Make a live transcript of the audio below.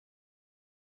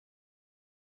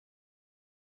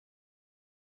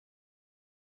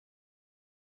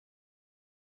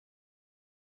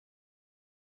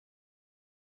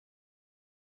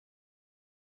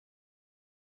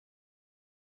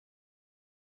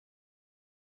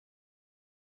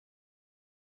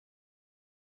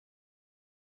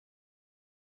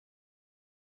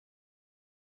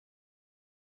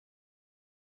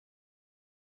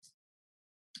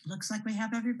Looks like we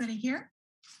have everybody here.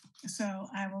 So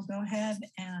I will go ahead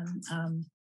and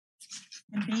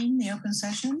convene the open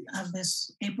session of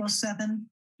this April 7th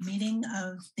meeting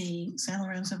of the San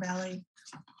Lorenzo Valley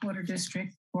Water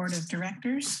District Board of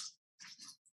Directors.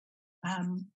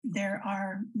 There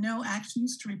are no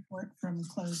actions to report from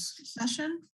closed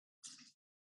session.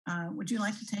 Would you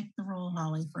like to take the roll,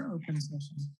 Holly, for open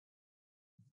session?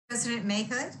 President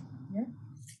Mayhood? Here.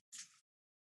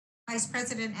 Vice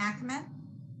President Ackerman?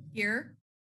 Here.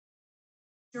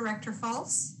 Director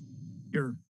False?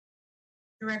 Here.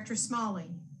 Director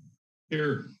Smalley?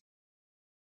 Here.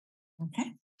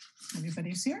 Okay,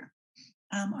 everybody's here.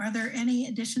 Are there any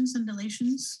additions and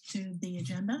deletions to the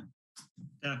agenda?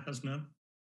 Staff has none.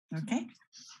 Okay.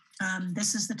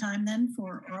 This is the time then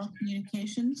for oral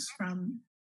communications from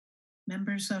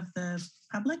members of the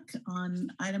public on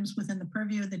items within the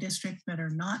purview of the district that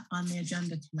are not on the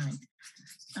agenda tonight.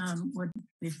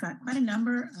 We've got quite a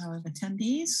number of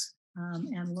attendees,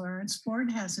 and Lawrence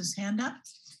Ford has his hand up.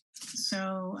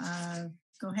 So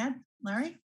go ahead,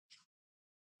 Larry.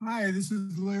 Hi, this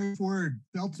is Larry Ford,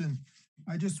 Belton.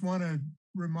 I just want to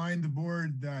remind the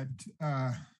board that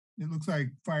it looks like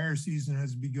fire season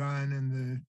has begun and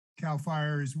the CAL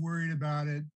FIRE is worried about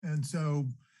it. And so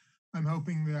I'm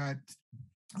hoping that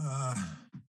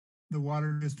the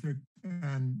water district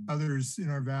and others in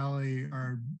our valley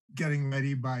are getting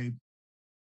ready by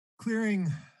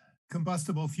clearing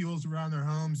combustible fuels around their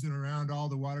homes and around all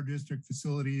the water district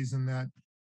facilities, and that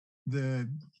the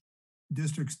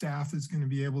district staff is going to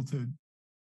be able to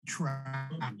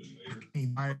track any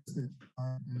fires that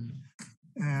are,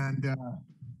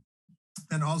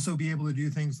 and also be able to do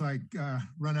things like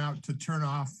run out to turn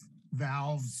off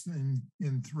valves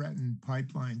in threatened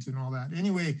pipelines and all that.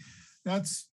 Anyway,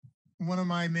 that's one of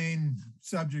my main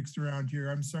subjects around here.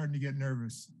 I'm starting to get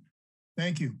nervous.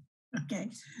 Thank you.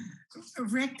 Okay.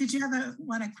 Rick, did you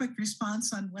want a quick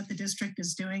response on what the district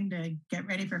is doing to get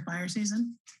ready for fire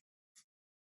season?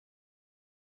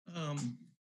 Am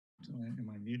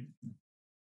I muted?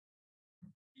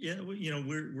 Yeah,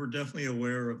 we're definitely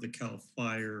aware of the CAL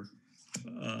FIRE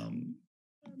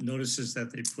notices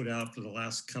that they put out for the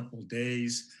last couple of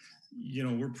days.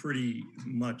 We're pretty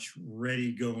much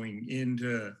ready going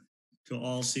into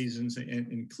all seasons,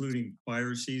 including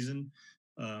fire season.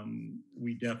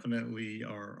 We definitely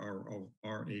are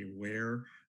aware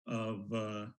of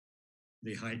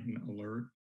the heightened alert,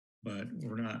 but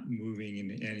we're not moving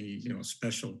in any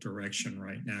special direction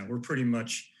right now. We're pretty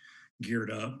much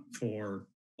geared up for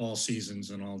all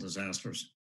seasons and all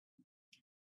disasters.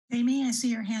 Amy, I see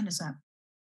your hand is up.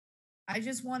 I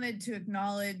just wanted to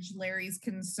acknowledge Larry's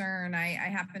concern. I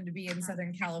happen to be in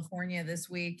Southern California this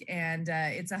week, and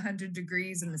it's 100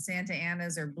 degrees and the Santa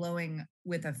Anas are blowing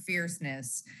with a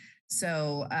fierceness.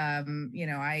 So, I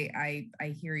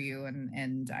hear you,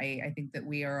 and I think that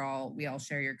we all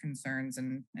share your concerns,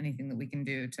 and anything that we can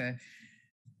do to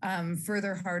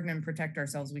further harden and protect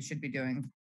ourselves, we should be doing.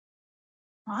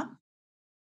 Bob?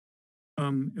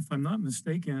 If I'm not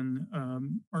mistaken,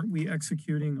 aren't we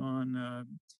executing on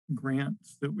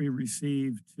grants that we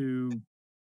received to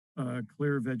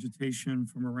clear vegetation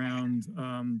from around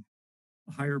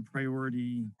higher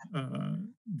priority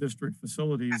district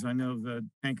facilities? I know the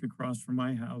tank across from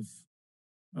my house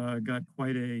got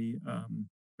quite a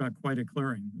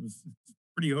clearing. It's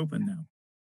pretty open now.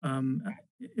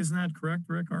 Isn't that correct,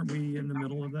 Rick? Aren't we in the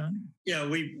middle of that? Yeah,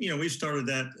 we started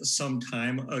that some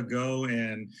time ago,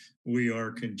 and we are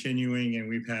continuing. And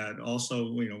we've had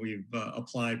also, we've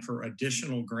applied for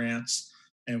additional grants,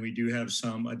 and we do have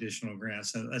some additional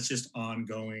grants. And that's just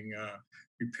ongoing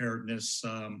preparedness.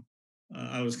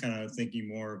 I was kind of thinking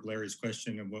more of Larry's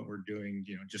question of what we're doing,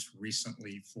 just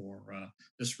recently for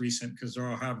this recent, because there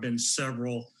have been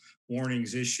several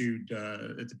warnings issued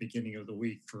at the beginning of the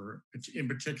week in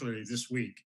particularly this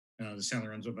week. The San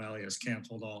Lorenzo Valley has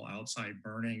canceled all outside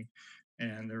burning,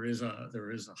 and there is a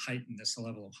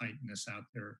level of heightenedness out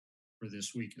there for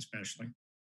this week, especially.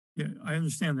 Yeah, I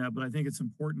understand that, but I think it's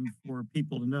important for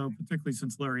people to know, particularly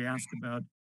since Larry asked about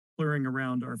clearing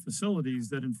around our facilities,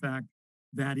 that in fact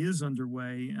that is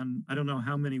underway, and I don't know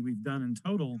how many we've done in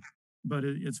total, but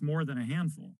it's more than a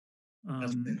handful.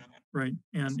 Right,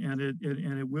 and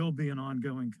it will be an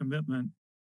ongoing commitment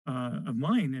of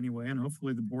mine anyway, and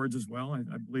hopefully the board's as well.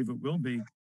 I believe it will be,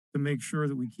 to make sure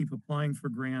that we keep applying for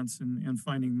grants and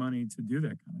finding money to do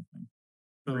that kind of thing.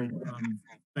 So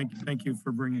thank you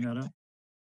for bringing that up.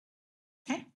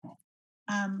 Okay.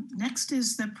 Next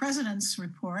is the president's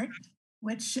report,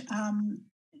 which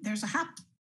there's a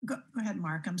Go ahead,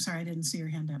 Mark. I'm sorry, I didn't see your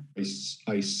hand up.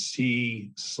 I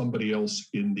see somebody else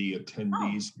in the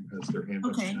attendees who has their hand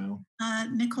up now.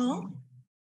 Nicole?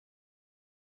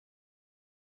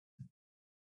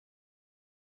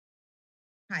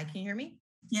 Hi, can you hear me?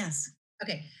 Yes.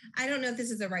 Okay. I don't know if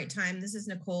this is the right time. This is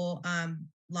Nicole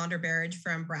Launderberridge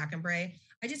from Brackenbray.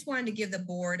 I just wanted to give the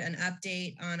board an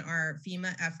update on our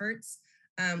FEMA efforts.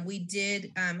 We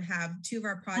did have 2 of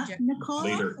our projects. Nicole,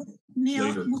 Later. Neil,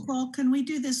 Later. Nicole, can we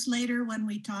do this later when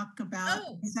we talk about,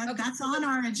 Oh, okay. that's on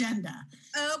our agenda.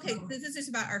 Oh, okay. This is just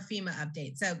about our FEMA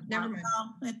update. So never mind.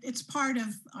 Well, it's part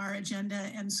of our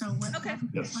agenda. And so what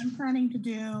Yes. I'm planning to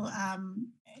do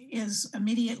is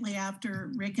immediately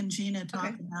after Rick and Gina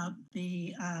talk about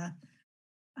the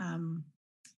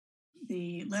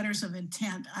letters of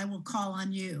intent, I will call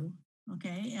on you.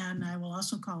 Okay. And I will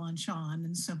also call on Sean.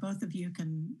 And so both of you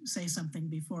can say something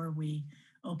before we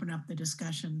open up the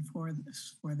discussion for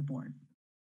the board.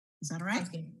 Is that all right?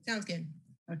 Sounds good.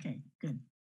 Okay, good.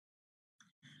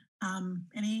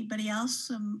 Anybody else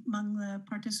among the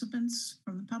participants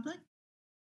from the public?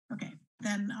 Okay,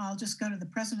 then I'll just go to the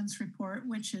president's report,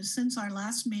 which is since our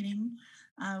last meeting,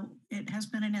 it has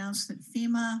been announced that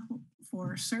FEMA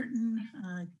for certain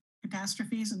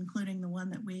catastrophes, including the one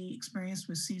that we experienced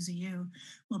with CZU,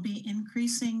 will be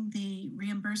increasing the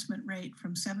reimbursement rate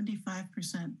from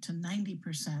 75% to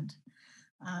 90%.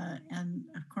 And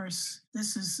of course,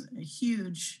 this is a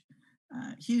huge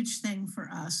thing for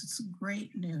us. It's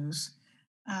great news.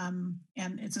 And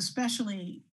it's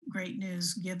especially great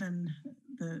news given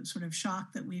the sort of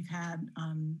shock that we've had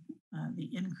on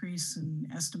the increase in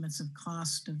estimates of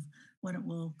cost of what it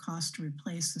will cost to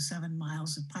replace the 7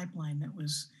 miles of pipeline that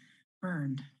was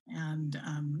burned. And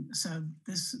so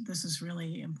this is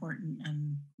really important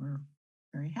and we're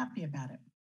very happy about it.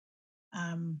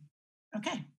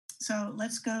 Okay, so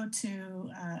let's go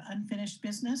to unfinished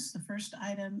business. The first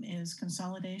item is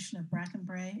consolidation of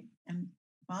Brackenbray. And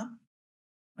Bob?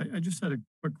 I just had a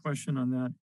quick question on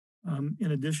that.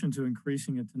 In addition to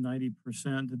increasing it to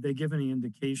 90%, did they give any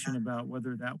indication about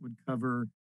whether that would cover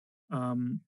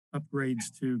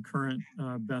upgrades to current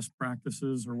best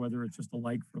practices or whether it's just a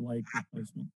like-for-like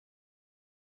replacement?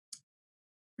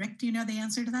 Rick, do you know the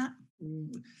answer to that?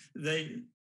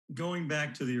 Going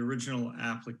back to the original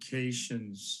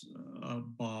applications,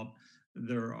 Bob,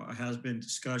 there has been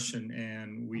discussion,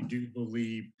 and we do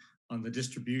believe on the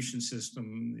distribution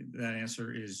system, that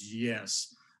answer is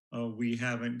yes. We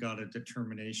haven't got a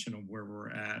determination of where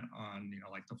we're at on,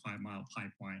 like the 5 mile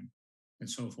pipeline and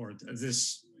so forth.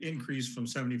 This increase from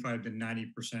 75 to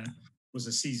 90% was a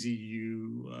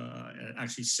CZU,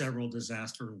 actually several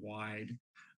disaster-wide.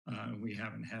 We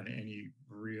haven't had any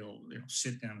real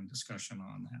sit down and discussion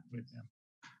on that with them.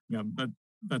 Yeah, but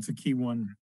that's a key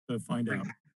one to find out.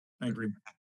 Thank you.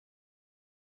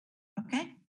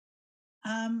 Okay.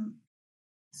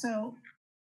 So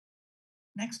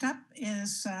next up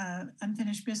is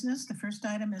unfinished business. The first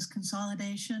item is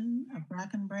consolidation of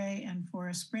Brackenbray and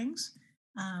Forest Springs.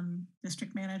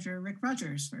 District Manager Rick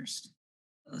Rogers first.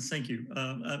 Thank you.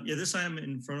 Yeah, this item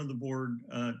in front of the board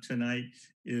tonight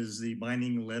is the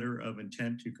binding letter of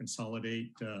intent to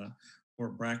consolidate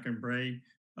for Brackenbray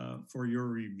for your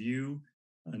review.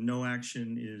 No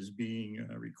action is being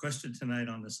requested tonight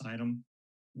on this item.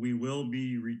 We will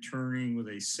be returning with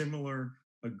a similar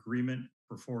agreement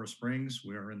for Forest Springs.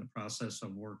 We are in the process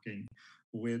of working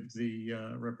with the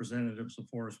representatives of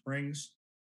Forest Springs.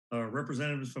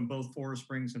 Representatives from both Forest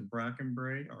Springs and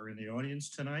Brackenbray are in the audience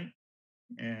tonight.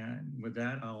 And with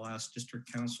that, I'll ask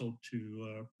District Council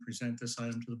to present this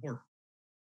item to the board.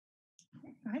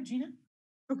 Okay, go ahead, Gina.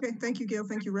 Okay, thank you, Gail.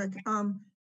 Thank you, Rick.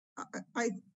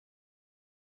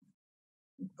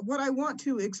 What I want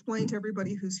to explain to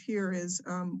everybody who's here is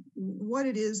what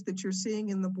it is that you're seeing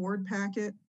in the board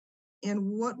packet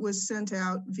and what was sent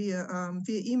out via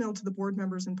email to the board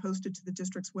members and posted to the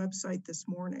district's website this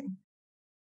morning.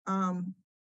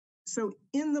 So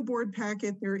in the board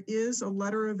packet, there is a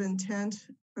letter of intent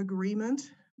agreement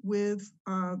with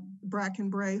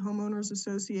Brackenbray Homeowners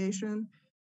Association.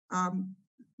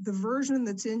 The version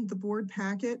that's in the board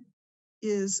packet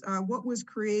is what was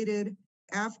created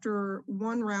after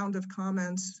one round of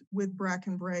comments with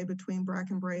Brackenbray, between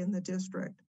Brackenbray and the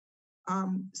district.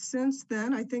 Since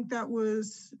then, I think that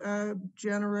was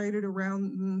generated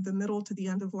around the middle to the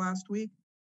end of last week.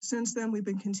 Since then, we've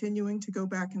been continuing to go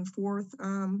back and forth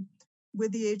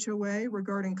with the HOA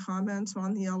regarding comments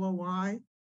on the LOI.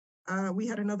 We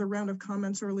had another round of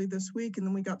comments early this week, and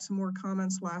then we got some more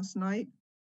comments last night.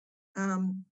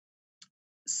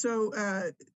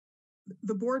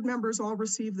 The board members all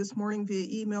received this morning via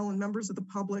email, and members of the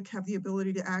public have the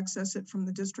ability to access it from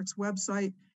the district's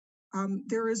website.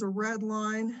 There is a red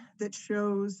line that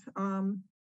shows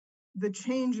the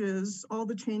changes, all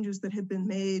the changes that have been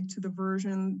made to the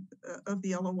version of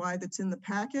the LOI that's in the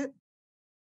packet.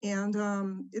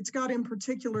 And it's got in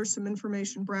particular some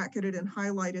information bracketed and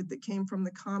highlighted that came from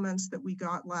the comments that we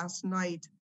got last night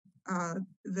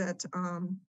that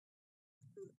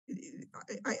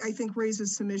I think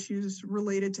raises some issues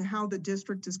related to how the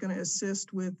district is going to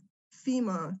assist with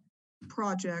FEMA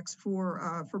projects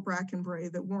for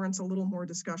Brackenbray that warrants a little more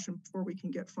discussion before we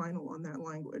can get final on that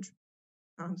language.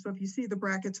 So if you see the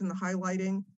brackets and the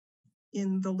highlighting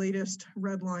in the latest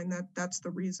red line, that's the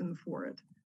reason for it.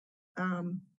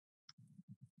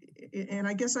 And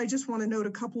I guess I just want to note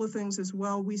a couple of things as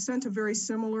well. We sent a very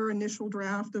similar initial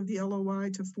draft of the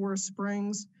LOI to Forest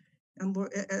Springs. And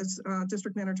as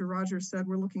District Manager Rogers said,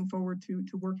 we're looking forward to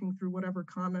working through whatever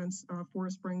comments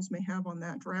Forest Springs may have on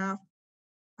that draft.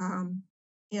 And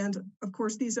of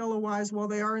course, these LOIs, while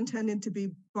they are intended to be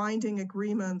binding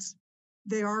agreements,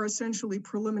 they are essentially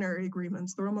preliminary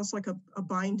agreements. They're almost like a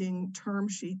binding term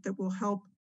sheet that will help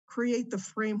create the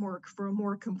framework for a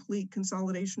more complete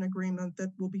consolidation agreement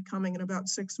that will be coming in about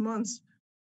 6 months.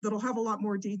 That'll have a lot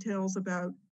more details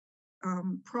about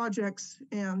projects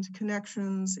and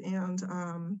connections and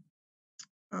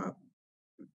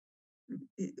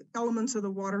elements of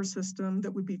the water system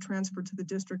that would be transferred to the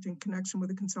district in connection with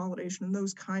the consolidation and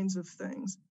those kinds of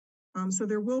things. So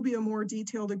there will be a more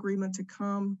detailed agreement to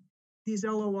come. These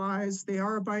LOIs, they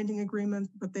are a binding agreement,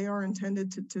 but they are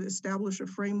intended to establish a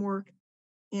framework.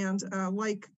 And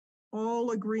like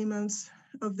all agreements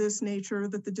of this nature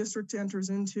that the district enters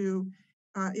into,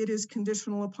 it is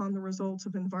conditional upon the results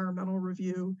of environmental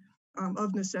review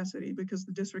of necessity, because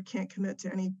the district can't commit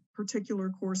to any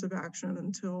particular course of action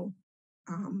until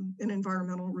an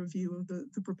environmental review of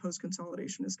the proposed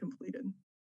consolidation is completed.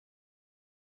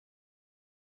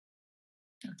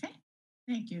 Okay,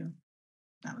 thank you.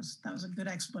 That was a good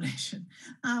explanation.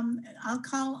 I'll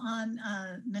call on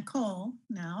Nicole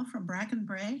now from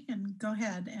Brackenbray, and go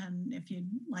ahead, and if you'd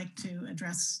like to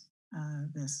address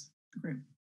this group.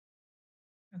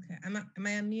 Okay, am I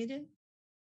unmuted?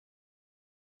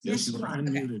 Yes, you are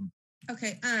unmuted.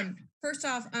 Okay. First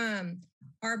off,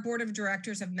 our board of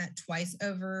directors have met twice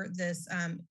over this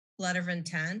letter of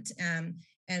intent, and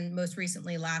most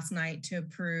recently last night to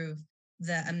approve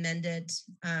the amended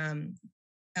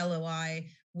LOI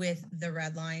with the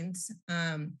red lines,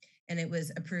 and it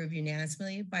was approved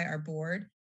unanimously by our board.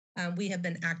 We have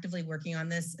been actively working on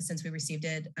this since we received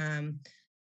it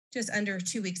just under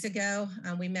 2 weeks ago.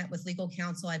 We met with legal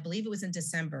counsel, I believe it was in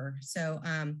December. So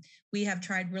we have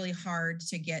tried really hard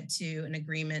to get to an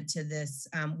agreement to this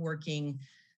working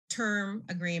term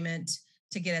agreement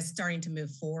to get us starting to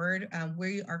move forward.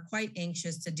 We are quite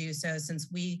anxious to do so, since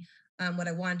what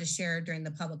I wanted to share during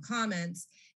the public comments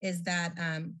is that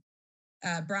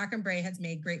Brackenbray has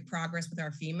made great progress with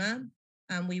our FEMA.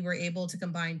 We were able to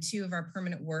combine 2 of our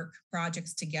permanent work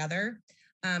projects together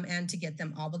and to get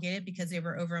them obligated, because they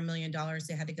were over $1 million.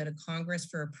 They had to go to Congress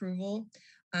for approval.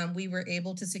 We were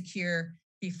able to secure,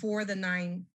 before the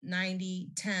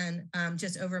 90-10,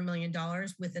 just over $1 million.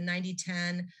 With the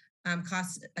 90-10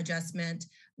 cost adjustment,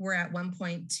 we're at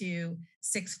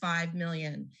 1.265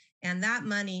 million. And that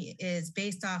money is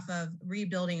based off of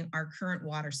rebuilding our current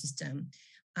water system.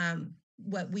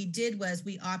 What we did was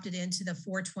we opted into the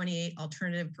 428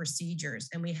 alternative procedures,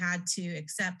 and we had to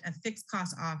accept a fixed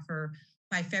cost offer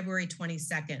by February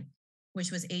 22nd, which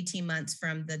was 18 months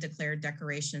from the declared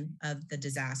declaration of the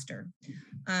disaster.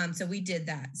 So we did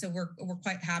that. So we're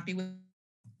quite happy with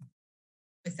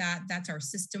that. That's our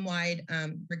system-wide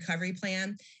recovery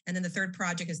plan. And then the third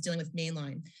project is dealing with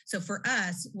mainline. So for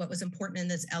us, what was important in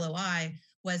this LOI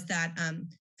was that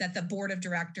that the board of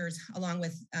directors, along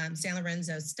with San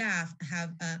Lorenzo's staff, have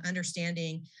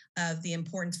understanding of the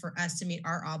importance for us to meet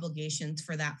our obligations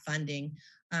for that funding.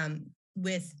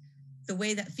 With the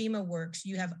way that FEMA works,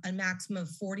 you have a maximum of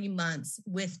 40 months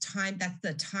with time. That's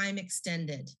the time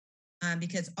extended,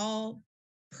 because all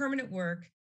permanent work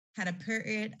had a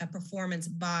period of performance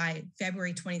by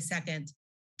February 22nd,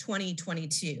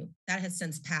 2022. That has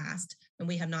since passed, and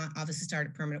we have not obviously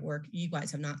started permanent work. You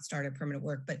guys have not started permanent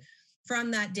work, but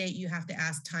from that date, you have to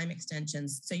ask time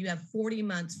extensions. So you have 40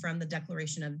 months from the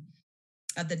declaration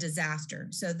of the disaster.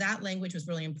 So that language was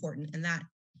really important. And that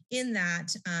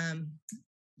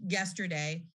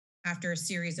yesterday, after a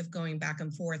series of going back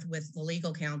and forth with the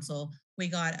legal counsel, we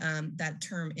got that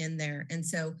term in there. And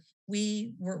so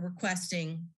we were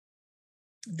requesting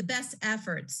the best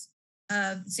efforts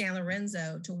of San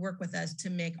Lorenzo to work with us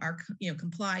to make our,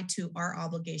 comply to our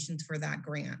obligations for that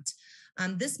grant.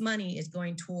 This money is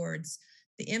going towards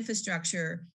the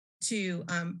infrastructure to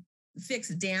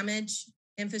fix damage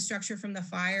infrastructure from the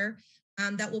fire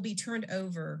that will be turned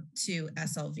over to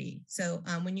SLV. So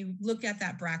when you look at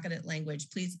that bracketed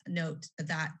language, please note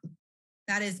that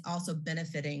that is also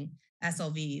benefiting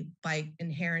SLV by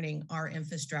inheriting our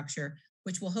infrastructure,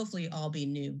 which will hopefully all be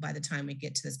new by the time we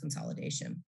get to this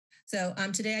consolidation. So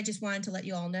today I just wanted to let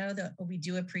you all know that we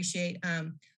do appreciate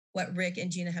what Rick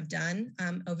and Gina have done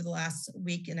over the last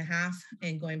week and a half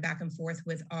and going back and forth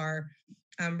with our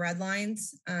red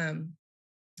lines.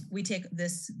 We take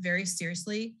this very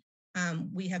seriously.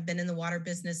 We have been in the water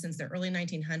business since the early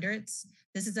 1900s.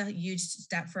 This is a huge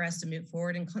step for us to move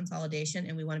forward in consolidation,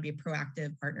 and we want to be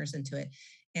proactive partners into it.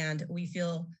 And we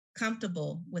feel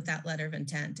comfortable with that letter of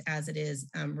intent as it is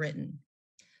written.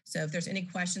 So if there's any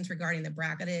questions regarding the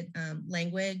bracketed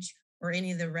language or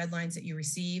any of the red lines that you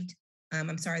received,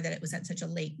 I'm sorry that it was at such a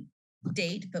late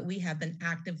date, but we have been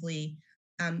actively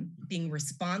being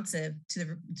responsive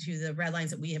to the red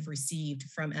lines that we have received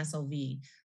from SLV.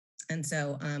 And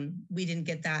so we didn't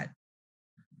get that.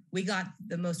 We got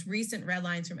the most recent red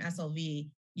lines from SLV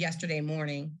yesterday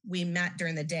morning. We met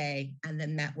during the day and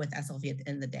then met with SLV at the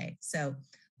end of the day. So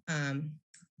in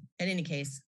any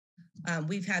case,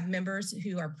 we've had members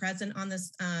who are present on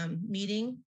this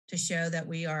meeting to show that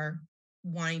we are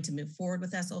wanting to move forward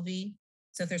with SLV.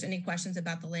 So if there's any questions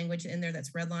about the language in there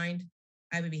that's redlined,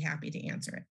 I would be happy to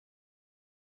answer it.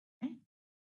 Okay.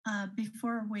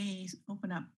 Before we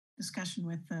open up discussion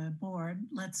with the board,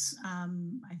 let's, I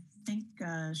think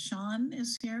Sean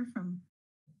is here from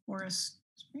Forest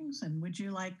Springs, and would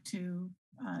you like to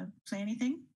say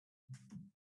anything?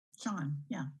 Sean,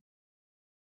 yeah.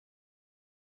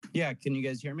 Yeah, can you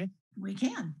guys hear me? We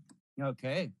can.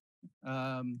 Okay.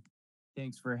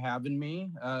 Thanks for having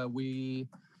me. We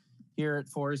here at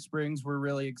Forest Springs, we're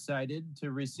really excited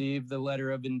to receive the letter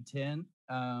of intent.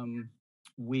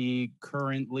 We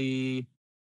currently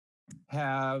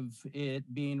have it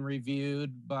being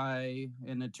reviewed by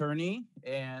an attorney,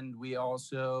 and we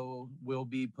also will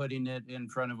be putting it in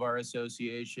front of our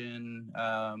association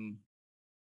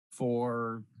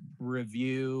for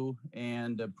review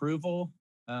and approval.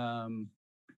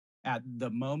 At the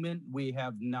moment, we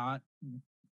have not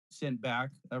sent back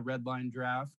a red line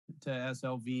draft to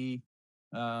SLV.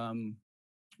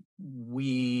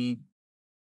 We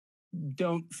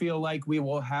don't feel like we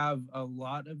will have a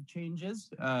lot of changes,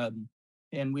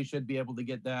 and we should be able to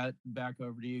get that back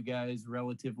over to you guys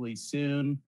relatively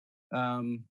soon.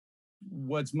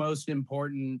 What's most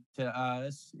important to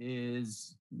us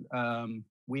is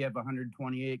we have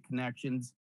 128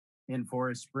 connections in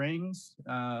Forest Springs.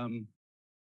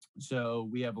 So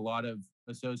we have a lot of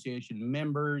association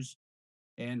members,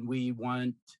 and we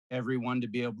want everyone to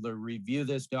be able to review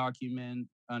this document,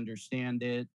 understand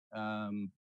it,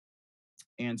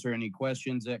 answer any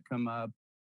questions that come up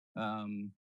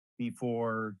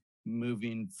before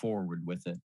moving forward with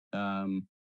it.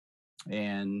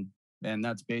 And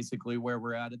that's basically where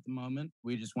we're at the moment.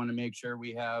 We just want to make sure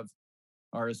we have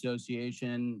our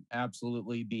association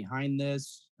absolutely behind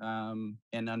this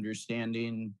and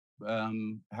understanding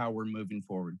how we're moving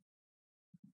forward.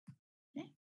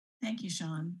 Okay. Thank you,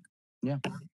 Sean. Yeah.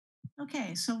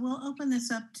 Okay, so we'll open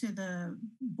this up to the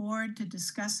board to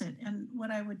discuss it. And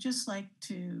what I would just like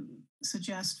to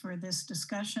suggest for this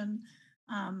discussion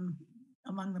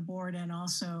among the board and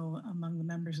also among the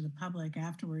members of the public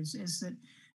afterwards is that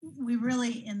we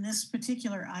really, in this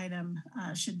particular item,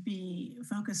 should be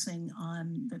focusing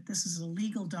on that this is a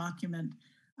legal document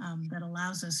that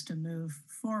allows us to move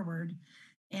forward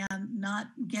and not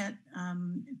get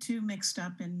too mixed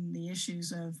up in the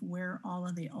issues of where all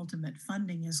of the ultimate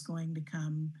funding is going to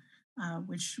come,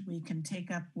 which we can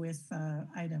take up with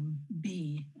item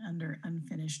B under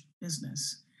unfinished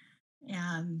business.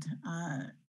 And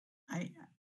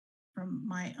from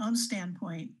my own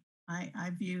standpoint,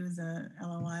 I view the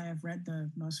LOI, I've read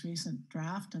the most recent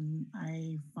draft, and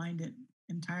I find it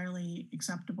entirely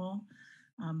acceptable.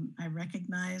 I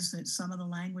recognize that some of the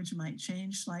language might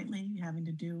change slightly having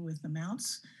to do with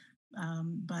amounts,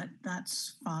 but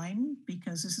that's fine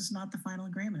because this is not the final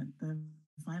agreement. The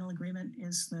final agreement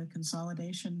is the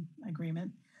consolidation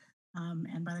agreement.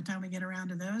 And by the time we get around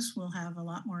to those, we'll have a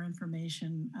lot more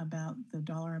information about the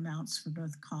dollar amounts for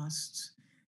both costs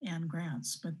and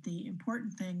grants. But the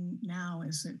important thing now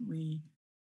is that we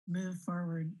move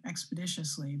forward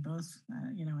expeditiously, both,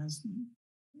 you know,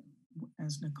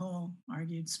 as Nicole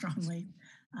argued strongly,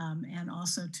 and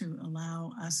also to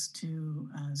allow us to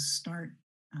start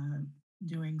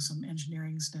doing some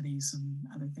engineering studies and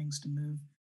other things to move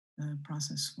the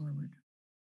process forward.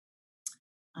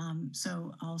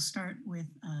 So I'll start with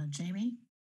Jamie.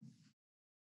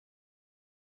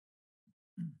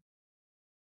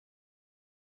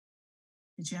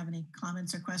 Did you have any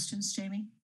comments or questions, Jamie?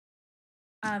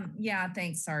 Yeah,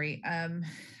 thanks. Sorry.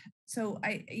 So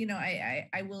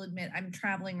I will admit I'm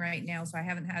traveling right now, so I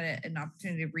haven't had an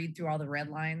opportunity to read through all the red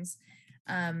lines.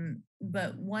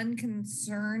 But one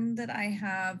concern that I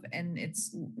have, and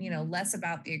it's less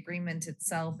about the agreement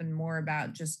itself and more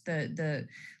about just the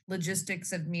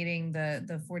logistics of meeting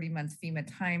the 40-month FEMA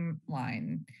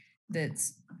timeline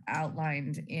that's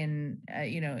outlined in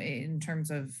in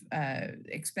terms of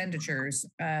expenditures.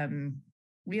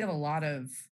 We have a lot of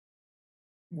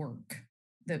work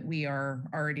that we are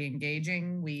already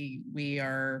engaging. We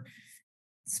are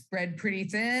spread pretty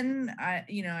thin.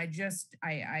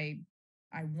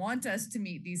 I want us to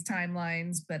meet these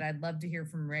timelines, but I'd love to hear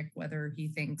from Rick whether he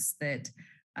thinks that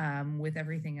with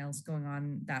everything else going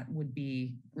on, that would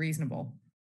be reasonable.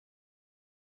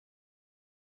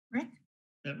 Rick?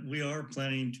 We are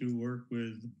planning to work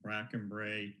with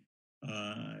Brackenbray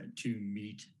to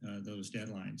meet those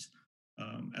deadlines.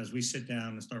 As we sit down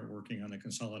and start working on the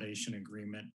consolidation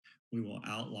agreement, we will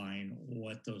outline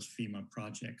what those FEMA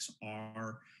projects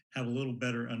are, have a little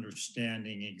better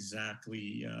understanding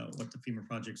exactly what the FEMA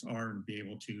projects are, and be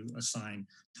able to assign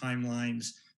timelines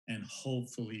and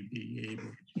hopefully be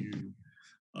able to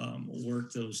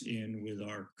work those in with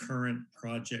our current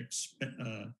project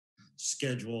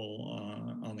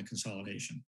schedule on the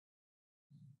consolidation.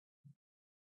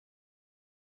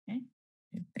 Okay.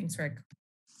 Thanks, Rick.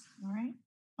 All right.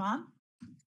 Bob?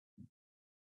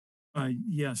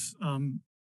 Yes.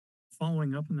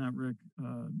 Following up on that, Rick,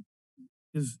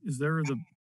 is there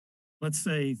let's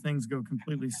say things go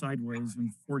completely sideways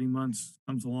and 40 months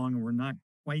comes along and we're not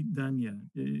quite done yet.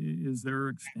 Is there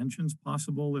extensions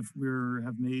possible if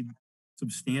have made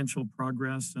substantial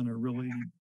progress and are really,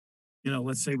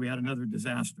 let's say we had another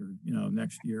disaster,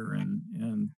 next year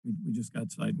and we just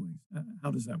got sideways. How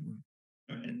does that work?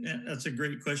 And that's a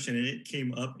great question. And it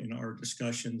came up in our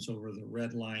discussions over the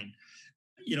red line.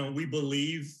 We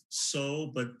believe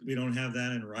so, but we don't have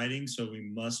that in writing. So we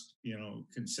must,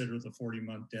 consider the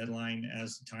 40-month deadline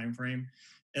as the time frame.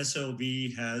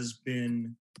 SLV has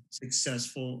been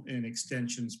successful in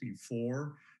extensions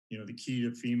before. The key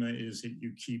to FEMA is that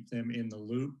you keep them in the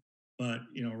loop. But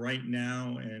right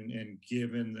now, and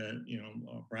given that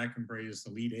Brackenbray is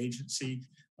the lead agency,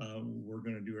 we're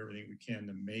going to do everything we can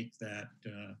to make that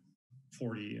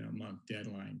 40-month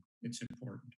deadline. It's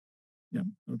important. Yeah.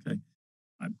 Okay.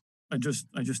 I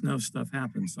just know stuff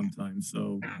happens sometimes,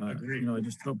 so I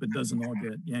just hope it doesn't all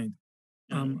get yanked.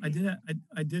 I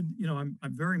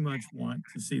very much want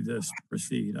to see this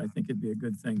proceed. I think it'd be a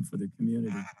good thing for the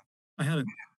community. I had a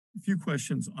few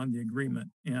questions on the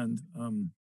agreement, and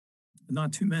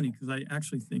not too many, because I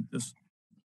actually think this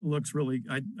looks really,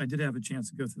 I did have a chance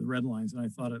to go through the red lines and I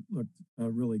thought it looked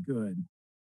really good.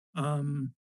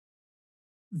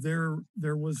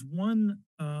 There was one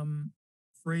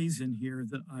phrase in here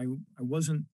that I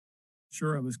wasn't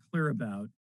sure I was clear about.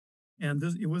 And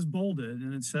it was bolded,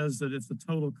 and it says that if the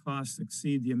total costs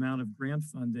exceed the amount of grant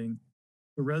funding,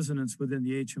 the residents within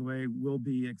the HOA will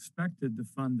be expected to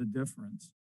fund the difference.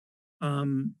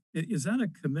 Is that a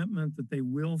commitment that they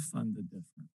will fund the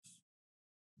difference?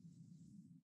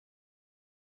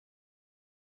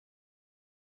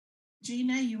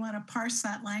 Gina, you want to parse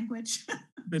that language?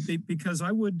 Because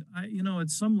at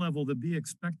some level, the be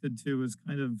expected to is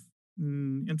kind of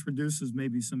introduces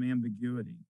maybe some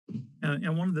ambiguity.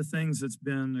 And one of the things that's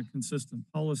been a consistent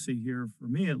policy here, for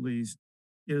me at least,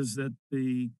 is that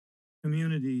the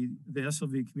community, the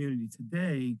SLV community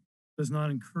today, does not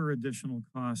incur additional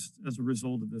costs as a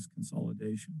result of this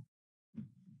consolidation.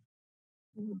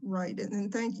 Right,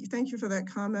 and thank you for that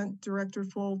comment, Director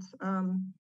Foltz.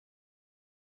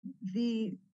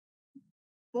 The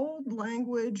bold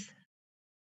language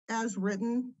as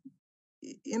written,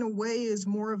 in a way, is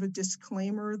more of a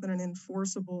disclaimer than an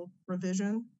enforceable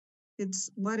provision.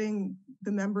 It's letting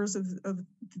the members of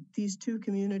these two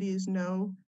communities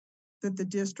know that the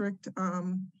district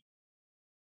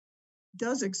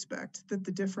does expect that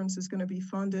the difference is going to be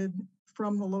funded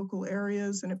from the local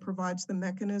areas, and it provides the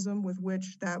mechanism with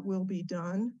which that will be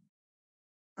done.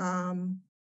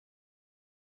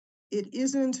 It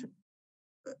isn't,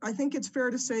 I think it's fair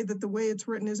to say that the way it's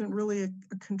written isn't really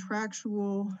a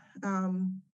contractual,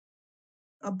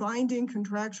 a binding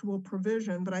contractual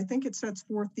provision, but I think it sets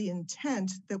forth the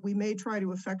intent that we may try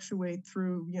to effectuate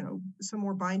through, some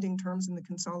more binding terms in the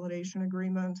consolidation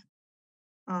agreement.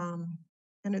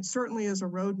 And it certainly is a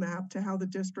roadmap to how the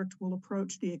district will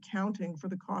approach the accounting for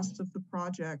the costs of the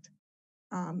project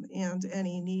and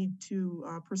any need to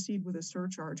proceed with a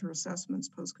surcharge or assessments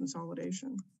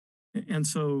post-consolidation. And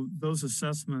so those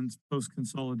assessments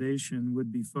post-consolidation would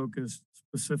be focused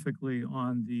specifically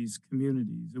on these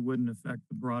communities. It wouldn't affect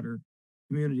the broader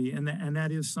community, and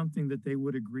that is something that they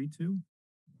would agree to?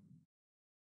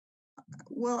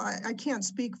 Well, I can't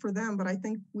speak for them, but I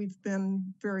think we've been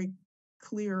very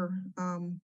clear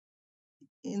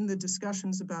in the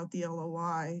discussions about the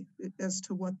LOI as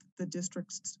to what the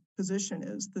district's position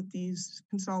is, that these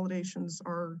consolidations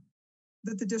are,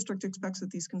 that the district expects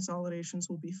that these consolidations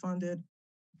will be funded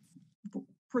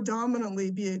predominantly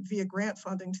via grant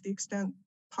funding to the extent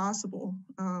possible.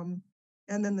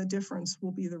 And then the difference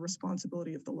will be the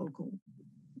responsibility of the local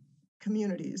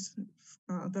communities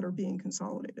that are being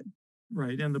consolidated.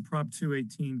 Right, and the Prop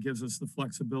 218 gives us the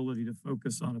flexibility to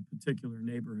focus on a particular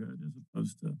neighborhood as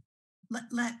opposed to.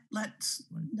 Let's,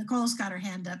 Nicole's got her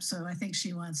hand up, so I think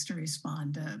she wants to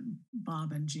respond to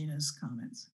Bob and Gina's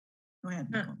comments. Go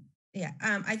ahead, Nicole. Yeah,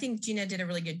 I think Gina did a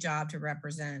really good job to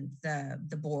represent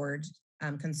the board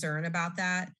concern about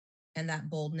that and that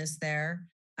boldness there.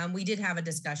 We did have a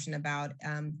discussion about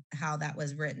how that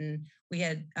was written. We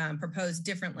had proposed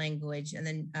different language, and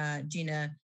then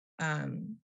Gina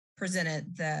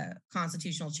presented the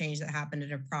constitutional change that happened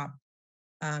in a Prop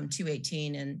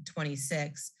 218 and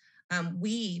 26.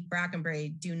 We,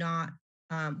 Brackenbury, do not,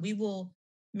 we will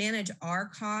manage our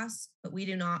costs, but we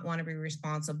do not want to be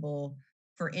responsible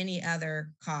for any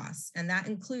other costs. And that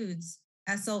includes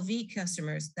SLV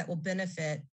customers that will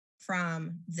benefit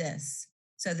from this.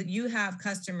 So that you have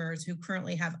customers who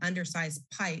currently have undersized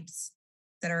pipes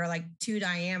that are like 2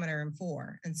 diameter and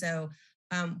 4. And so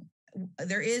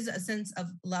there is a sense of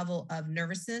level of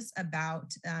nervousness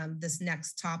about this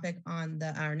next topic on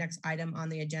our next item on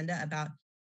the agenda about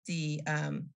the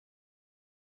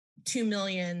 2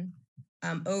 million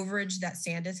overage that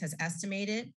Sandus has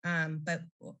estimated. But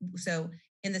so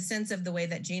in the sense of the way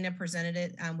that Gina presented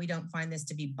it, we don't find this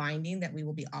to be binding, that we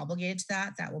will be obligated to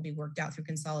that. That will be worked out through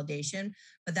consolidation.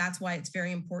 But that's why it's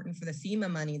very important for the FEMA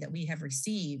money that we have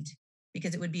received,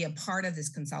 because it would be a part of this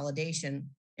consolidation,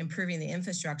 improving the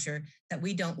infrastructure, that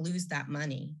we don't lose that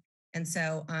money. And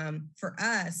so for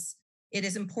us, it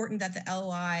is important that the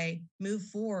LOI move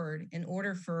forward in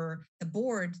order for the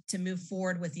board to move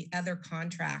forward with the other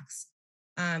contracts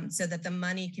so that the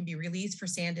money can be released for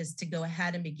Sandus to go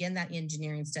ahead and begin that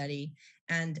engineering study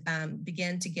and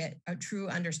begin to get a true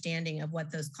understanding of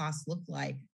what those costs look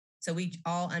like. So we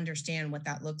all understand what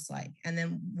that looks like. And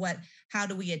then how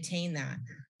do we attain that?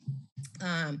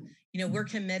 We're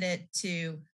committed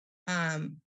to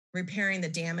repairing the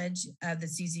damage of the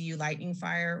CZU lightning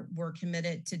fire. We're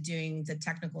committed to doing the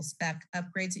technical spec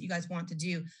upgrades that you guys want to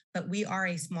do, but we are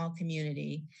a small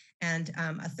community, and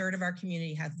a third of our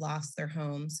community has lost their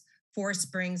homes. Forest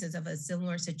Springs is of a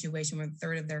similar situation where a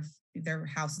third of their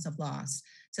houses have lost.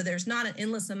 So there's not an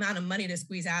endless amount of money to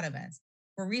squeeze out of us.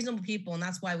 We're reasonable people, and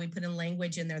that's why we put in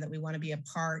language in there that we want to be a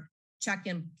part, check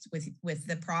in with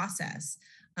the process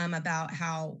about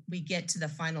how we get to the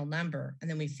final number, and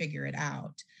then we figure it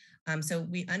out. So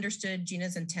we understood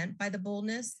Gina's intent by the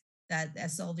boldness, that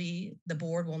SLV, the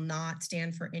board, will not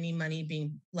stand for any money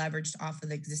being leveraged off of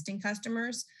the existing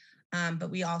customers. But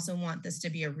we also want this to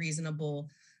be a reasonable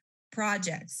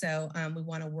project. So we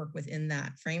want to work within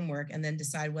that framework and then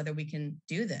decide whether we can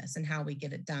do this and how we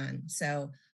get it done.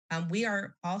 So we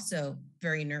are also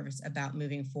very nervous about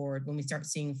moving forward when we start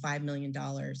seeing $5 million,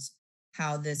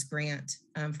 how this grant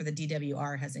for the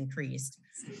DWR has increased.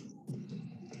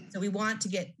 So we want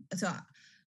to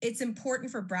it's important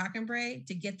for Brackenbury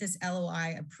to get this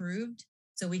LOI approved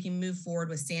so we can move forward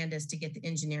with Sandus to get the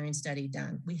engineering study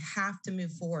done. We have to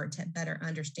move forward to better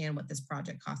understand what this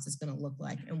project cost is going to look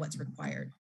like and what's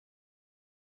required.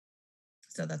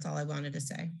 So that's all I wanted to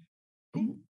say.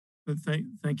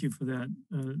 Thank you for that,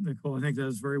 Nicole. I think that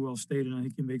is very well stated. I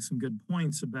think you make some good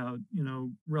points about,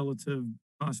 relative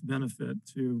cost benefit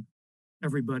to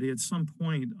everybody. At some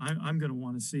point, I'm going to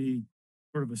want to see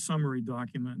sort of a summary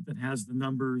document that has the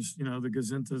numbers, the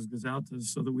gazintas, gazaltas,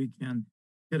 so that we can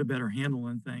get a better handle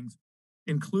on things,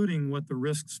 including what the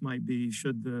risks might be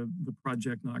should the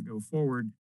project not go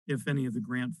forward if any of the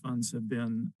grant funds have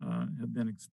been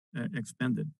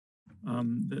expended.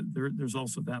 There's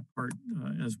also that part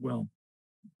as well.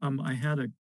 I had a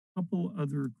couple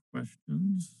other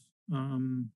questions.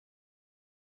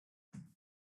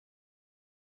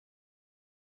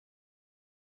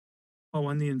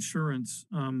 On the insurance,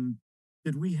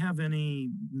 did we have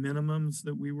any minimums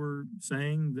that we were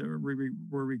saying that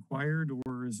were required,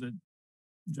 or is it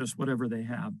just whatever they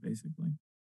have, basically?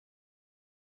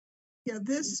 Yeah,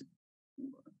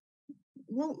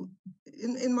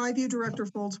 in my view, Director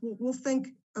Foltz, we'll think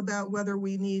about whether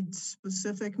we need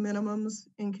specific minimums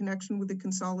in connection with the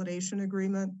consolidation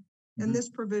agreement. Mm-hmm. And this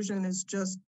provision is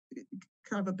just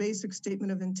kind of a basic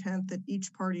statement of intent that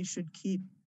each party should keep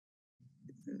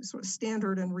sort of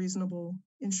standard and reasonable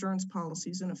insurance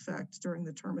policies in effect during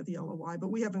the term of the LOI, but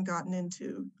we haven't gotten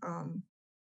into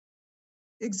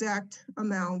exact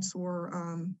amounts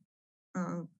or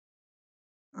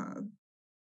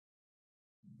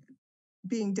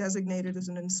being designated as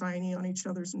an assignee on each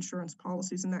other's insurance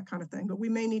policies and that kind of thing. But we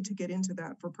may need to get into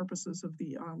that for purposes of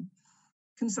the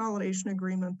consolidation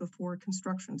agreement before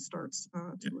construction starts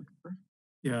to occur.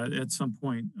 Yeah, at some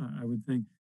point, I would think.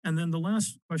 And then the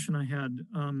last question I had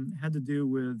to do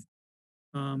with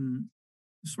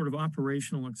sort of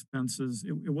operational expenses.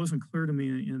 It wasn't clear to me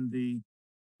in the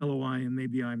LOI, and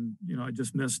maybe I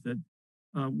just missed it,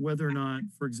 whether or not,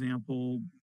 for example,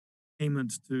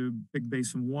 payments to Big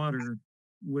Basin Water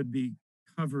would be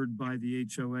covered by the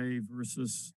HOA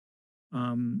versus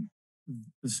the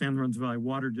San Lorenzo Valley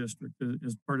Water District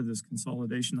as part of this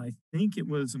consolidation. I think it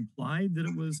was implied that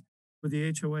it was with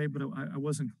the HOA, but I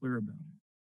wasn't clear about it.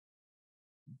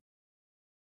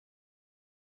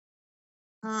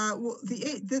 Well,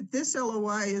 this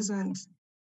LOI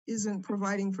isn't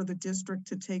providing for the district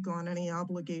to take on any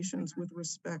obligations with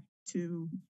respect to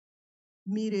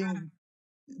meeting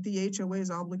the HOA's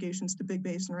obligations to Big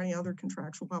Basin or any other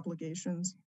contractual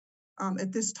obligations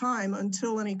at this time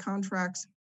until any contracts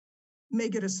may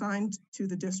get assigned to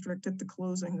the district at the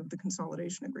closing of the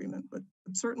consolidation agreement, but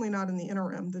certainly not in the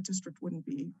interim. The district wouldn't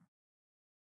be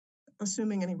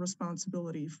assuming any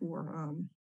responsibility for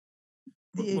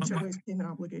the HOA's payment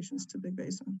obligations to Big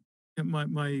Basin.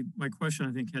 My question,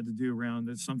 I think, had to do around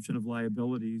the assumption of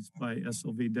liabilities by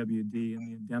SLVWD in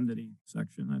the indemnity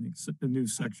section. I think the new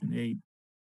section 8.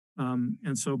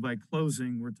 And so by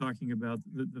closing, we're talking about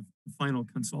the final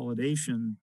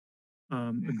consolidation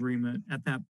agreement. At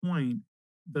that point,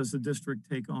 does the district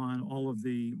take on all of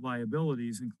the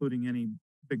liabilities, including any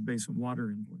Big Basin Water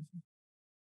invoices?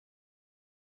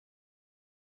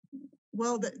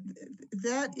 Well,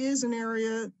 that is an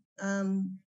area,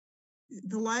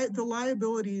 the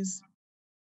liabilities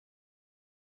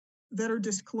that are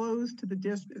disclosed to the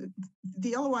district,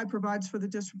 the LOI provides for the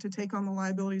district to take on the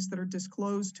liabilities that are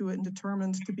disclosed to it and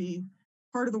determined to be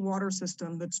part of the water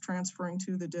system that's transferring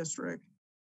to the district.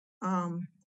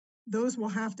 Those will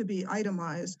have to be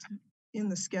itemized in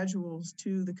the schedules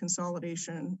to the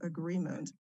consolidation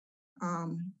agreement.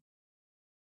 I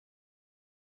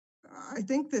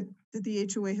think that the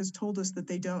HOA has told us that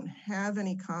they don't have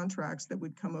any contracts that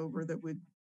would come over that would,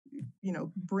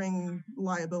 bring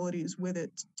liabilities with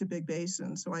it to Big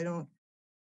Basin. So I don't.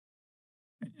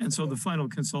 And so the final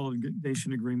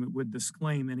consolidation agreement would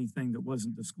disclaim anything that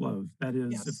wasn't disclosed. That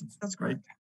is, yes, that's correct.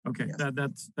 Right? Okay, yes.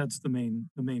 That's the main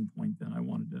point that I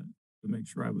wanted to make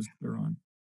sure I was clear on.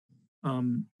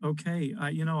 Okay,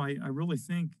 I really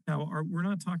think now we're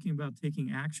not talking about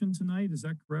taking action tonight. Is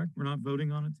that correct? We're not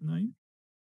voting on it tonight.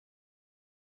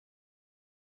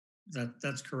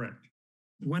 That's correct.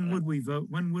 When would we vote?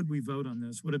 When would we vote on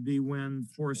this? Would it be when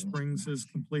Forest Springs is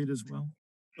complete as well?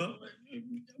 Well,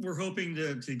 we're hoping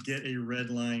to get a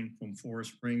red line from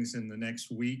Forest Springs in the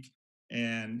next week.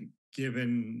 And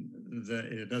given that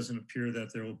it doesn't appear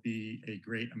that there will be a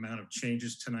great amount of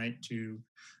changes tonight to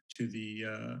the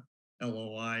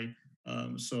LOI.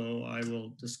 So I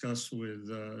will discuss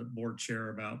with board chair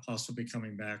about possibly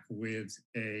coming back with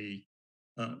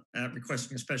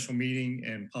requesting a special meeting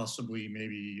and possibly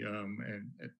maybe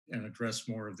and address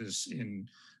more of this in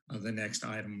the next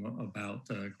item about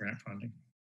grant funding.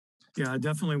 Yeah, I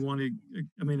definitely want to,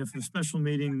 if a special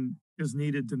meeting is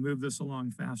needed to move this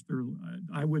along faster,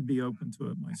 I would be open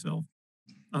to it myself.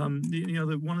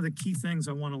 One of the key things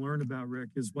I want to learn about,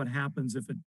 Rick, is what happens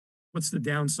what's the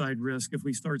downside risk if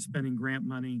we start spending grant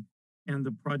money and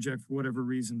the project, for whatever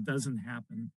reason, doesn't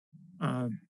happen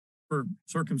for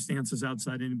circumstances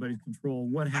outside anybody's control.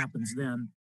 What happens then,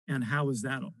 and how is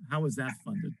that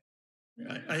funded?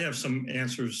 I have some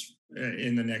answers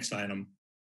in the next item.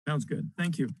 Sounds good.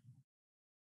 Thank you.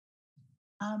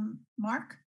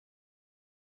 Mark?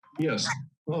 Yes.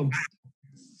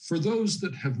 For those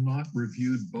that have not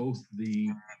reviewed both the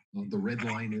red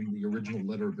line and the original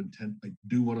letter of intent, I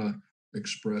do want to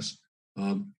express,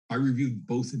 I reviewed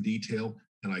both in detail,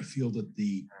 and I feel that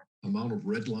the amount of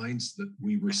red lines that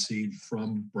we received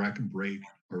from Bracken Bray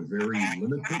are very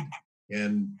limited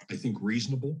and I think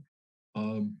reasonable.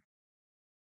 And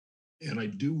I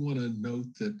do want to note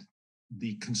that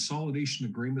the consolidation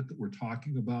agreement that we're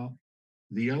talking about,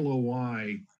 the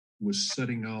LOI was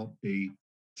setting out a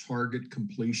target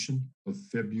completion of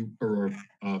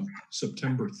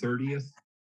September 30th,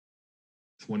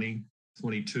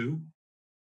 2022.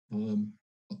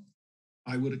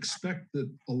 I would expect that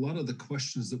a lot of the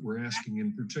questions that we're asking,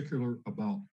 in particular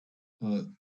about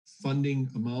funding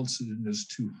amounts and as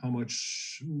to how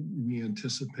much we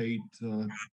anticipate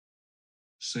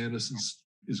Sanus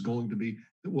is going to be,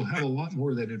 that we'll have a lot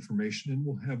more of that information, and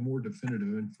we'll have more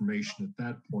definitive information at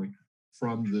that point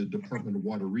from the Department of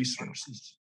Water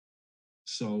Resources.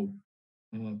 So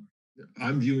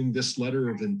I'm viewing this letter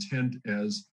of intent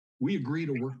as we agree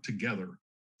to work together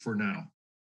for now.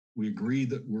 We agree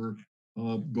that we're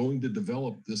going to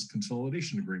develop this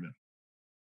consolidation agreement.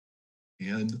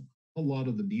 And a lot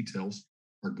of the details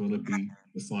are going to be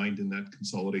defined in that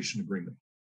consolidation agreement.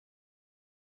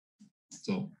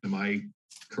 So am I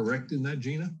correct in that,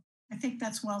 Gina? I think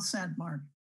that's well said, Mark.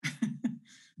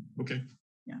 Okay.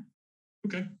 Yeah.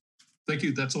 Okay. Thank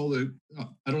you. That's all the,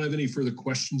 I don't have any further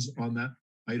questions on that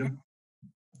item.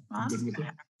 I'm good with it.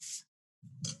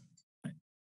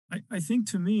 I think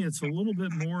to me, it's a little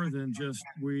bit more than just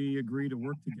we agree to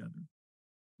work together.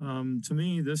 To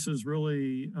me, this is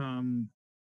really,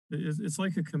 it's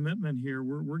like a commitment here.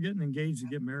 We're getting engaged to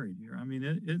get married here. I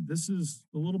mean, this is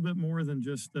a little bit more than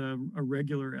just a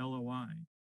regular LOI.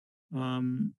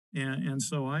 And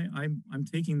so I'm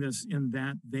taking this in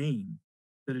that vein,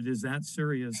 that it is that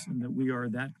serious and that we are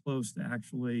that close to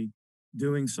actually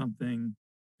doing something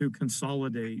to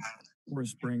consolidate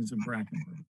Forest Springs and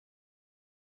Brackenbury.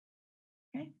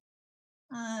 Okay.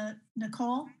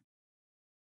 Nicole?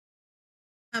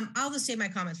 I'll just save my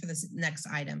comments for this next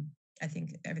item. I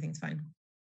think everything's fine.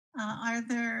 Are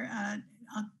there,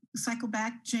 I'll cycle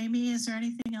back. Jamie, is there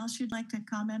anything else you'd like to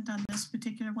comment on this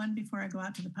particular one before I go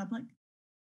out to the public?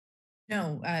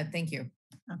 No, thank you.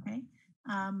 Okay.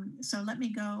 So let me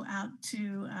go out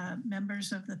to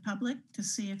members of the public to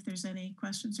see if there's any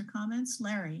questions or comments.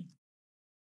 Larry.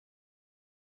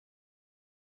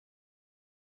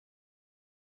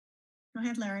 Go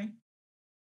ahead, Larry.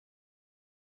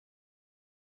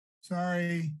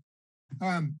 Sorry.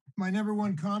 My number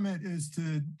one comment is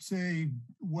to say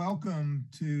welcome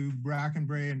to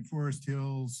Brackenbury and Forest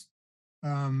Hills.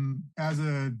 As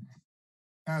a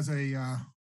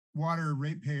water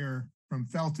ratepayer from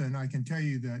Felton, I can tell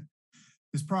you that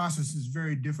this process is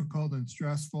very difficult and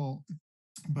stressful,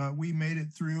 but we made it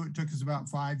through. It took us about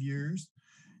 5 years.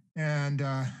 And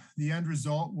the end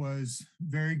result was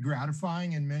very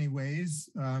gratifying in many ways.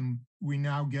 We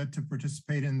now get to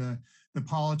participate in the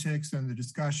politics and the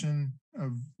discussion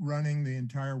of running the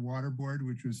entire water board,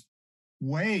 which was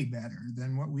way better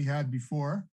than what we had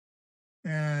before.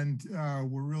 And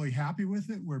we're really happy with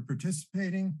it. We're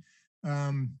participating.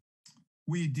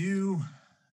 We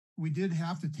did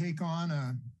have to take on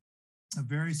a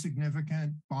very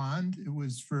significant bond. It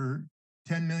was for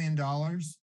 $10 million.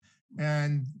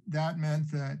 And that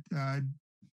meant that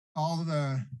all of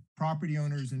the property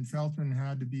owners in Felton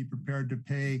had to be prepared to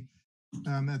pay,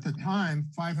 at the time,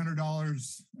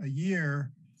 $500 a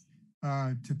year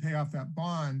to pay off that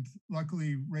bond.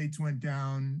 Luckily, rates went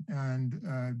down and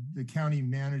the county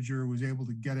manager was able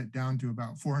to get it down to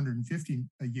about $450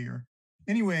 a year.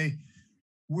 Anyway,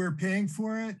 we're paying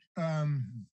for it.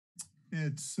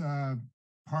 It's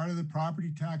part of the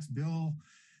property tax bill.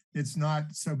 It's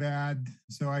not so bad.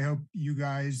 So I hope you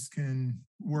guys can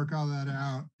work all that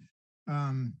out.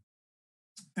 And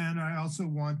I also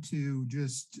want to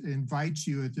just invite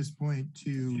you at this point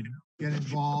to get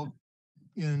involved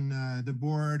in the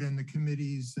board and the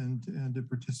committees and to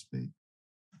participate.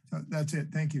 So that's it.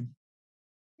 Thank you.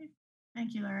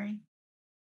 Thank you, Larry.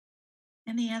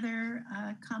 Any other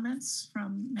comments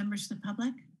from members of the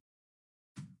public?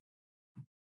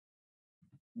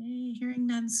 Okay, hearing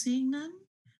none, seeing none.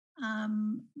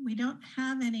 We don't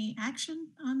have any action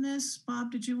on this.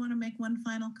 Bob, did you want to make one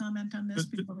final comment on this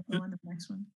before we go on to the next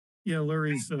one? Yeah,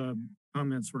 Larry's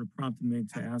comment sort of prompted me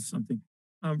to ask something.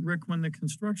 Rick, when the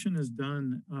construction is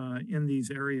done in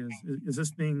these areas, is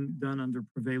this being done under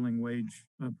prevailing wage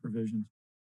provisions?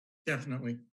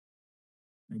 Definitely.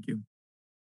 Thank you.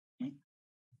 Okay.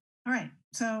 All right.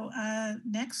 So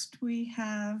next we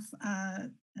have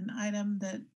an item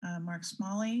that Mark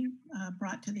Smalley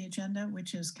brought to the agenda,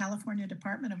 which is California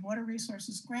Department of Water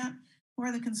Resources grant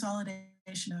for the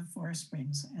consolidation of Forest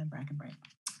Springs and Brackenbury.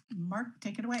 Mark,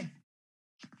 take it away.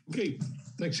 Okay,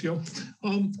 thanks, Gil.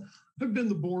 I've been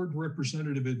the board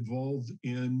representative involved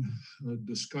in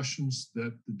discussions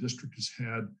that the district has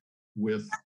had with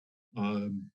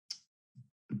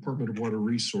Department of Water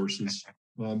Resources.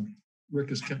 Rick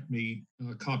has kept me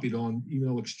copied on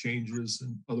email exchanges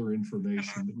and other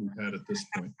information that we've had at this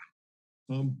point.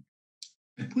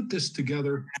 I put this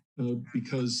together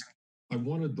because I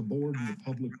wanted the board and the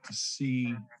public to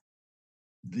see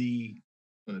the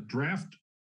draft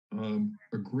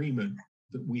agreement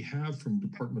that we have from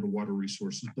Department of Water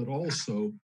Resources, but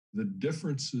also the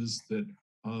differences that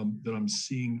that I'm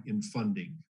seeing in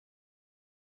funding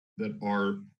that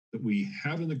we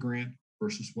have in the grant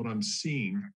versus what I'm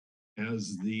seeing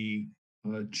as the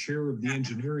chair of the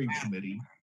engineering committee,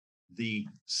 the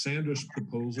Sanders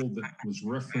proposal that was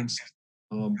referenced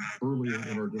earlier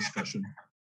in our discussion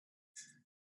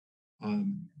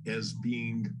as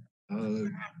being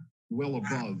well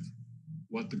above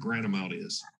what the grant amount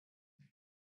is.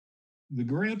 The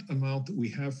grant amount that we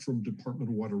have from Department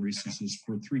of Water Resources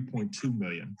for 3.2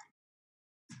 million.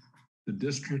 The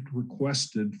district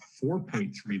requested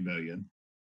 4.3 million,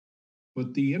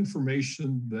 but the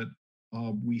information that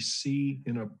we see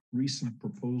in a recent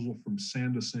proposal from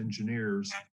Sandus Engineers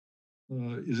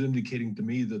is indicating to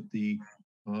me that the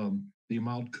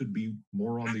amount could be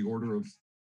more on the order of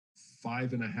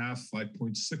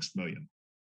 5.6 million.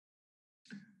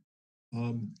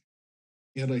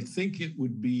 And I think it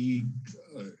would be,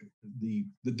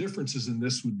 the differences in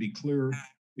this would be clear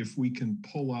if we can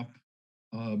pull up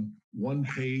one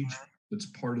page that's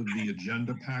part of the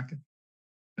agenda packet,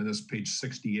 and that's page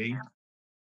 68.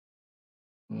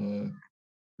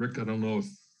 Rick, I don't know if...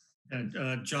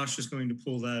 And Josh is going to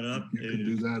pull that up. You can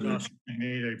do that. Josh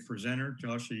made a presenter.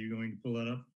 Josh, are you going to pull that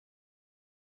up?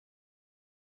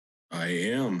 I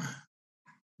am.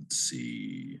 Let's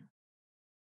see.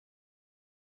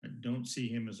 I don't see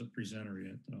him as a presenter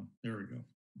yet, though. There we go.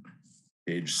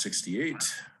 Page 68.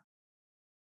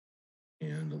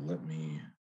 And let me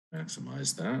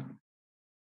maximize that.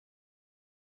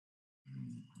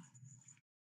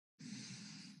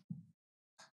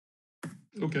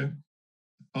 Okay.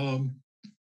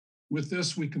 With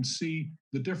this, we can see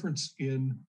the difference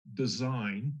in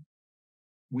design.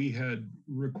 We had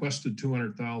requested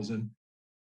 200,000.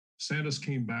 Sandus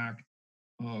came back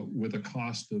with a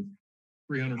cost of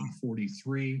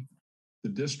 343. The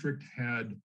district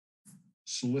had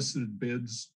solicited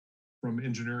bids from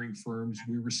engineering firms.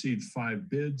 We received 5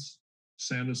 bids.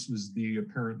 Sandus was the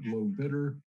apparent low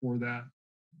bidder for that,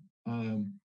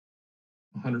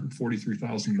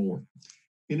 143,000 more.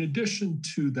 In addition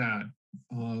to that,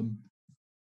 we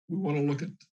want to look at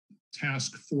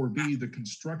task 4B, the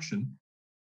construction.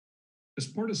 As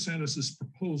part of Sandus's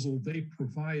proposal, they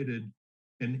provided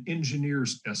an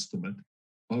engineer's estimate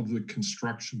of the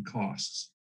construction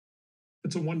costs.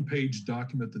 It's a one-page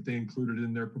document that they included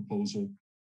in their proposal.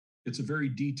 It's a very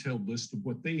detailed list of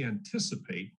what they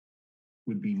anticipate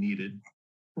would be needed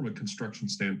from a construction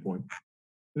standpoint.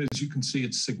 And as you can see,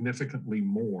 it's significantly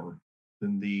more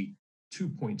than the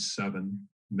 2.7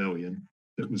 million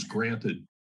that was granted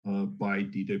by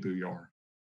DWR.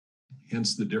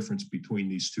 Hence the difference between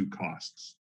these two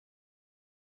costs.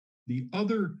 The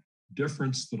other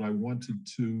difference that I wanted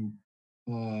to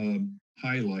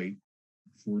highlight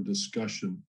for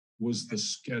discussion was the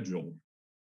schedule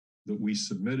that we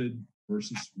submitted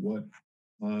versus what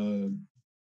we're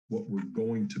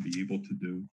going to be able to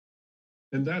do.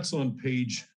 And that's on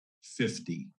page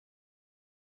 50.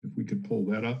 If we could pull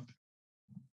that up.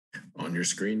 On your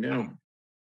screen now.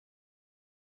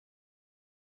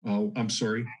 Oh, I'm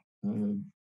sorry.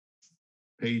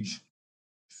 Page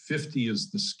 50 is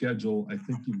the schedule. I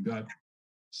think you've got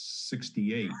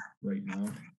 68 right now.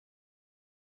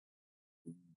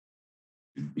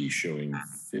 Should be showing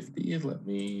 50. Let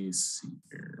me see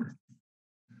here.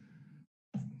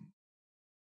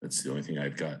 That's the only thing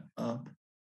I've got up.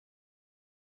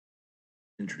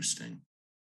 Interesting.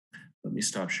 Let me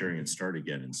stop sharing and start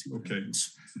again and see what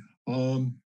happens.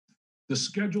 The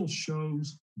schedule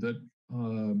shows that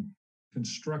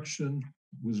construction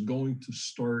was going to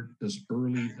start as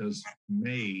early as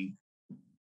May.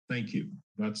 Thank you.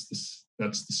 That's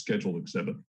the schedule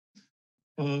exhibit.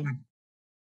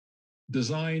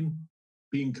 Design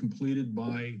being completed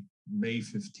by May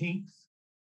 15th.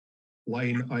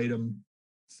 Line item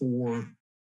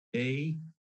 4A,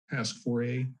 task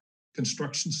 4A,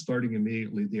 construction starting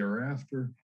immediately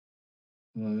thereafter.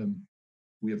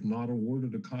 We have not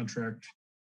awarded a contract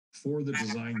for the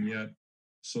design yet,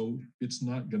 so it's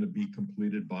not going to be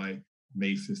completed by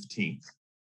May 15th.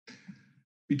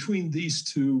 Between these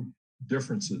two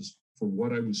differences for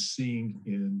what I was seeing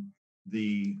in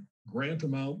the grant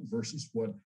amount versus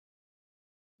what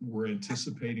we're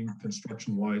anticipating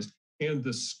construction-wise and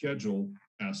the schedule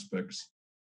aspects,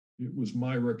 it was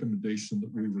my recommendation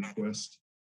that we request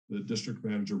the district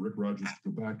manager, Rick Rogers,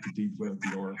 to go back to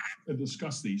DWR and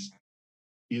discuss these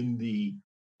in the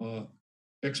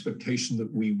expectation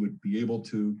that we would be able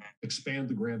to expand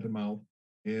the grant amount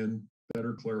and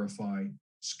better clarify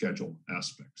schedule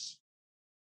aspects.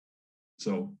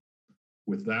 So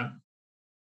with that,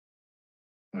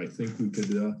 I think we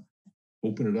could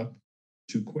open it up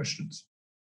to questions.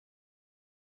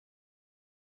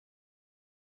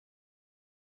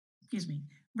 excuse me.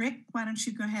 Rick, why don't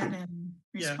you go ahead and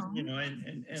respond?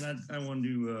 Yeah, I want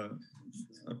to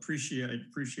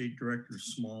appreciate Director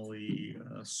Smalley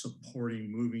supporting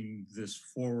moving this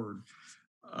forward.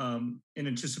 In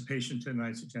anticipation to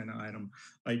tonight's agenda item,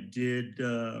 I did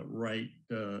write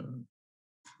the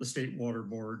State Water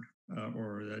Board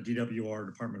or the DWR,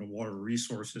 Department of Water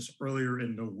Resources, earlier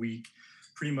in the week,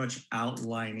 pretty much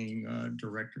outlining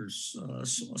Director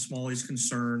Smalley's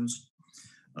concerns.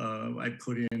 I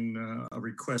put in a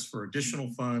request for additional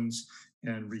funds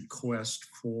and request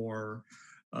for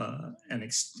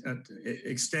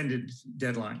extended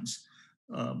deadlines.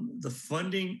 The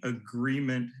funding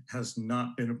agreement has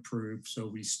not been approved, so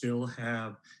we still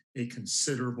have a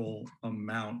considerable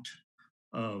amount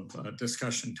of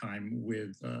discussion time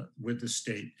with the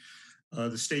state.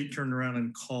 The state turned around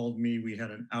and called me. We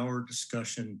had an hour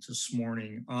discussion this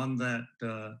morning on that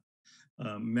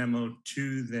memo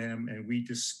to them, and we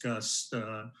discussed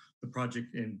the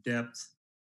project in depth.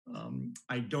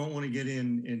 I don't want to get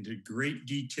into great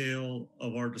detail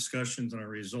of our discussions and our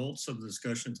results of the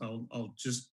discussions. I'll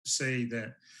just say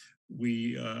that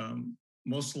we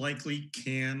most likely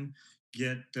can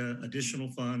get additional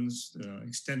funds.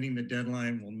 Extending the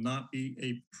deadline will not be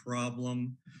a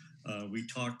problem. We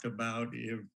talked about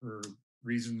if for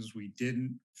reasons we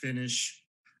didn't finish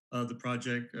the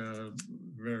project, the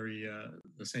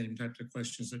same types of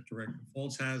questions that Director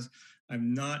Foltz has.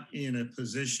 I'm not in a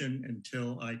position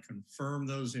until I confirm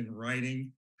those in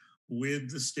writing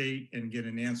with the state and get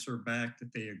an answer back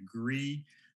that they agree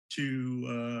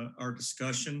to our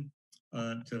discussion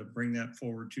to bring that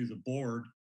forward to the board.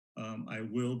 I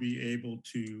will be able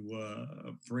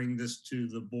to bring this to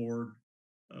the board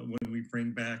when we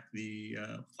bring back the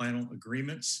final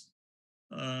agreements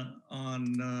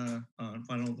on the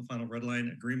final red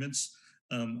line agreements.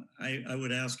 I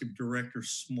would ask if Director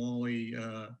Smalley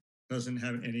doesn't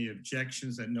have any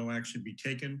objections that no action be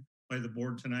taken by the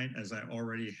board tonight, as I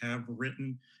already have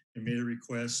written and made a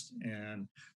request, and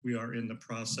we are in the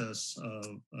process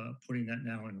of putting that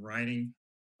now in writing,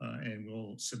 and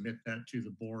we'll submit that to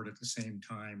the board at the same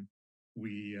time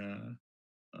we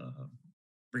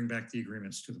bring back the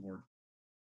agreements to the board.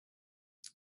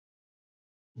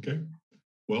 Okay.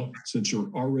 Well, since you're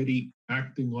already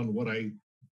acting on what I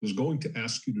was going to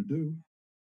ask you to do,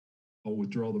 I'll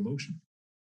withdraw the motion.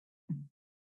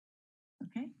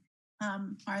 Okay.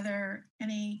 Are there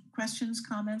any questions,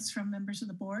 comments from members of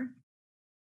the board?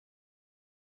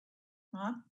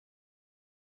 Bob?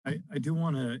 I do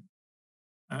want to,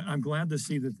 I'm glad to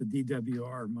see that the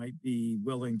DWR might be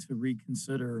willing to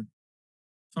reconsider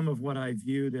some of what I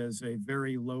viewed as a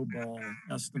very lowball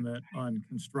estimate on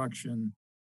construction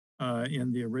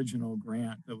in the original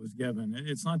grant that was given.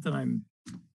 It's not that I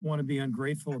want to be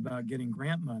ungrateful about getting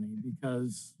grant money,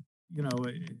 because, you know,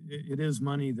 it is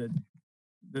money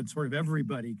that sort of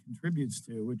everybody contributes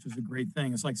to, which is a great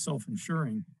thing. It's like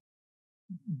self-insuring.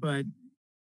 But,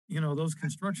 you know, those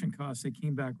construction costs they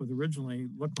came back with originally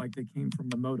looked like they came from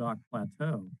the Modoc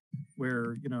Plateau,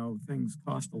 where, you know, things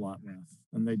cost a lot less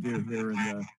than they do here in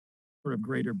the sort of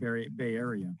greater Bay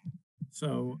Area.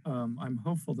 So I'm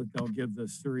hopeful that they'll give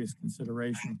this serious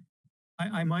consideration.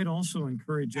 I might also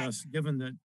encourage us, given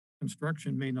that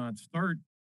construction may not start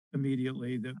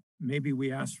immediately, that maybe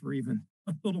we ask for even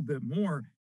a little bit more,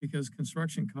 because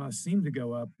construction costs seem to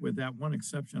go up, with that one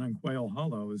exception on Quail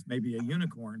Hollow is maybe a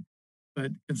unicorn.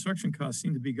 But construction costs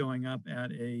seem to be going up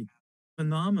at a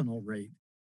phenomenal rate,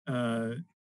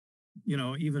 you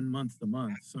know, even month to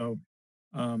month. So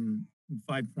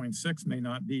 5.6 may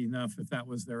not be enough if that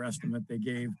was their estimate they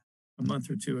gave a month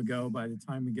or two ago. By the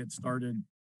time we get started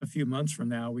a few months from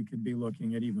now, we could be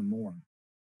looking at even more.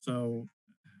 So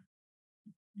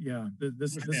yeah,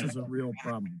 this is a real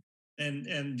problem. And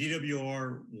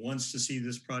DWR wants to see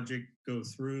this project go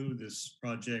through. This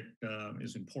project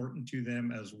is important to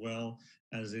them as well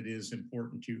as it is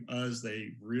important to us. They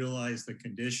realize the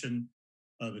condition,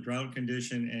 the drought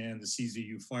condition and the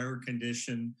CZU fire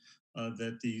condition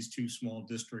that these two small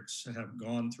districts have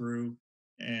gone through.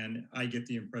 And I get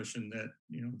the impression that,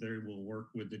 you know, they will work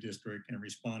with the district and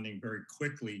responding very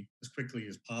quickly, as quickly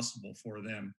as possible for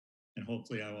them. And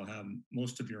hopefully I will have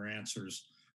most of your answers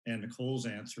and Nicole's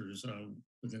answers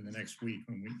within the next week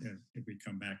when if we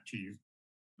come back to you.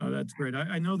 Oh, that's great.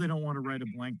 I know they don't want to write a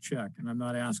blank check, and I'm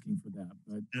not asking for that,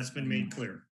 but that's been made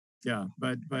clear. Yeah,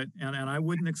 but I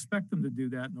wouldn't expect them to do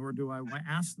that, nor do I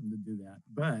ask them to do that.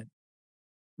 But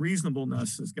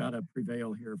reasonableness has got to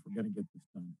prevail here if we're going to get this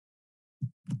done.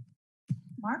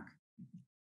 Mark?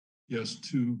 Yes,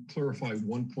 to clarify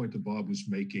one point that Bob was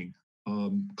making,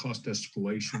 cost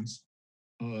escalations.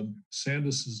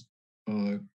 Sandus's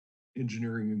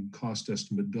engineering and cost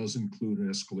estimate does include an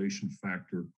escalation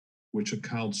factor, which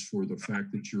accounts for the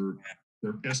fact that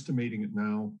they're estimating it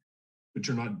now, but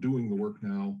you're not doing the work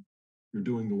now. You're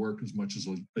doing the work as much as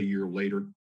a year later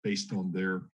based on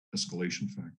their escalation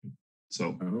factor.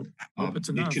 So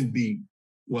it can be,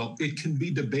 well, it can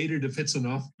be debated if it's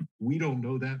enough. We don't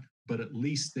know that, but at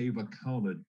least they've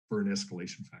accounted for an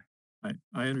escalation factor.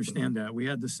 I understand that. We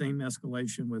had the same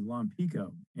escalation with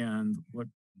Lompico, and what,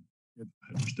 I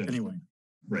understand. Anyway.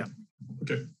 Right.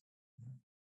 Yeah.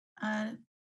 Okay.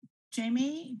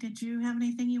 Jamie, did you have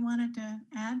anything you wanted to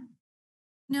add?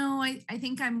 No, I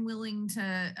think I'm willing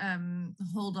to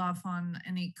hold off on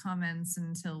any comments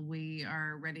until we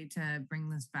are ready to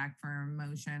bring this back for a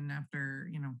motion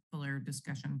after, fuller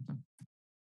discussion. So.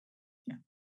 Yeah.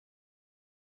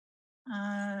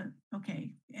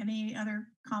 Okay. Any other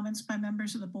comments by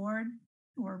members of the board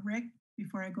or Rick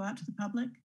before I go out to the public?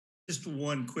 Just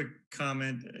one quick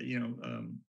comment.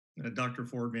 Dr.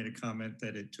 Ford made a comment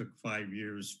that it took 5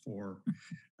 years for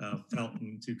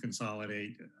Felton to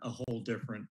consolidate a whole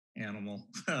different animal.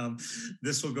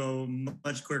 This will go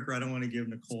much quicker. I don't want to give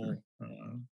Nicole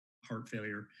heart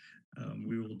failure.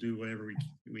 We will do whatever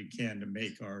we can to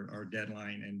make our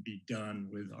deadline and be done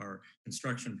with our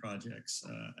construction projects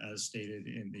as stated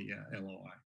in the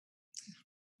LOI.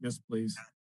 Yes, please.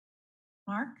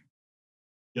 Mark?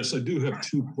 Yes, I do have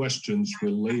 2 questions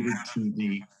related to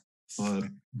the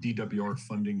DWR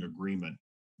funding agreement.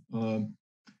 On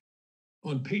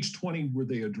page 20, where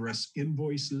they address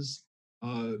invoices,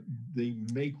 they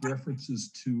make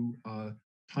references to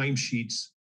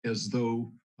timesheets as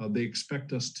though they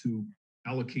expect us to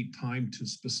allocate time to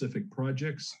specific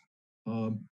projects.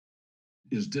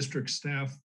 Is district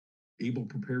staff able,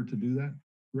 prepared to do that,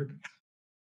 Rick?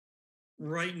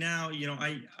 Right now,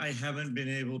 I haven't been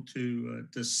able to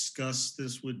discuss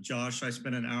this with Josh. I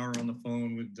spent an hour on the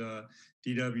phone with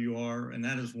DWR, and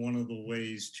that is one of the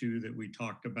ways too that we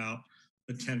talked about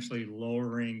potentially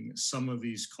lowering some of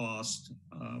these costs,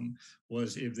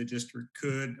 was if the district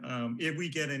could. If we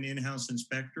get an in-house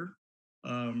inspector,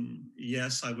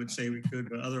 yes, I would say we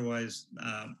could, but otherwise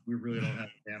we really don't have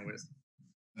the bandwidth.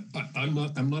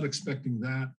 I'm not expecting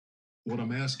that. What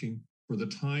I'm asking, for the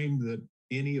time that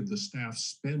any of the staff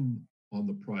spend on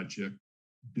the project,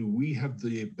 do we have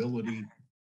the ability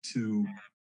to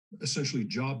essentially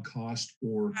job cost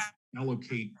or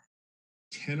allocate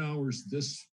 10 hours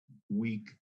this week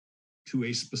to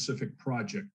a specific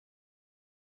project?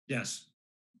 Yes.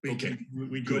 Okay.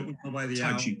 We go by the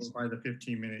hour or by the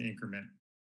 15-minute increment.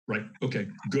 Right. Okay.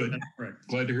 Good. That's correct.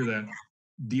 Glad to hear that.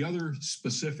 The other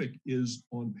specific is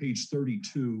on page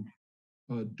 32.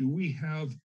 Do we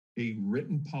have a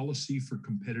written policy for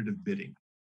competitive bidding?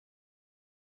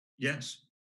 Yes.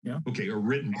 Yeah. Okay, a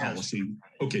written policy.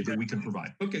 Okay, that we can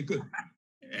provide. Okay, good.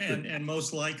 And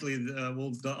most likely,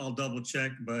 I'll double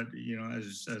check. But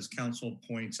as council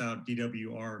points out,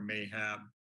 DWR may have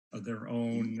their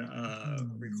own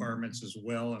requirements as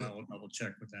well, and I will double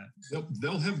check with that.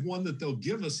 They'll have one that they'll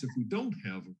give us if we don't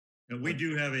have them. We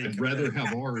do have a. I'd rather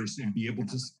have ours and be able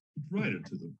to provide it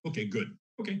to them. Okay, good.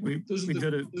 Okay, those are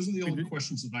the only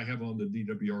questions that I have on the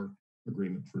DWR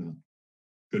agreement for now.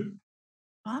 Good.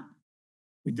 Bob?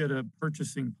 We did a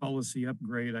purchasing policy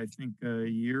upgrade, I think a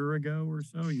year ago or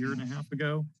so, a year and a half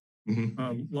ago.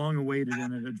 Long awaited,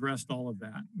 and it addressed all of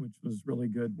that, which was really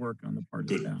good work on the part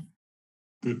of staff.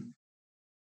 Good.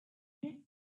 Okay.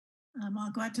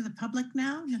 I'll go out to the public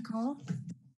now. Nicole?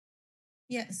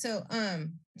 Yeah, so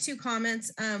 2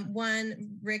 comments.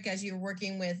 One, Rick, as you're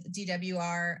working with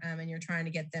DWR and you're trying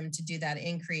to get them to do that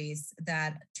increase,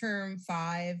 that term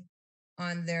 5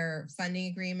 on their funding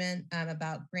agreement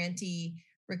about grantee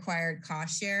required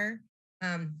cost share,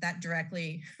 that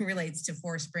directly relates to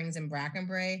Forest Springs and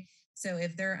Brackenbray. So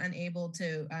if they're unable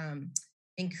to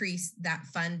increase that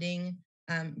funding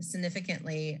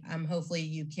significantly, hopefully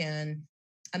you can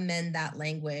amend that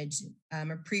language.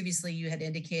 Or previously you had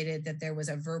indicated that there was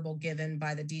a verbal given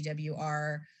by the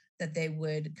DWR that they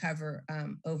would cover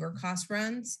over cost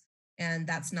runs, and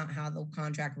that's not how the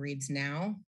contract reads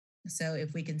now. So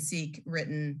if we can seek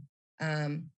written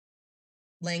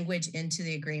language into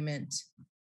the agreement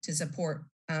to support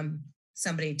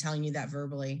somebody telling you that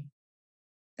verbally,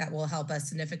 that will help us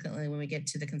significantly when we get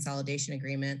to the consolidation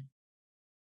agreement.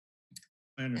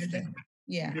 I understand.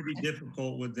 Yeah. It would be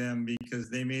difficult with them because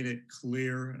they made it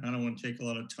clear. I don't want to take a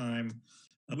lot of time.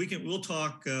 We'll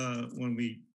talk when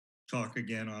we talk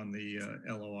again on the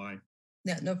LOI.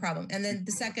 Yeah, no problem. And then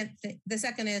the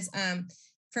second is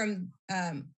from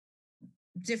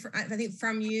different, I think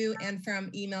from you and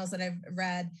from emails that I've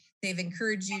read, they've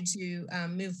encouraged you to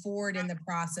move forward in the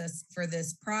process for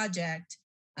this project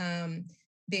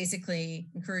basically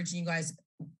encouraging you guys,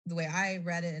 the way I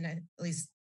read it, and at least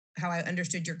how I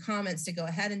understood your comments, to go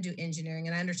ahead and do engineering.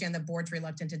 And I understand the board's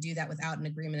reluctant to do that without an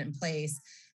agreement in place,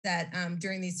 that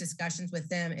during these discussions with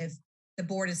them, if the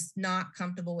board is not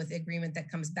comfortable with the agreement that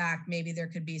comes back, maybe there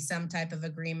could be some type of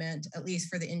agreement, at least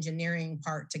for the engineering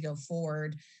part, to go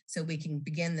forward so we can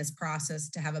begin this process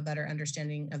to have a better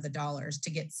understanding of the dollars,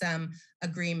 to get some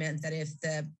agreement that if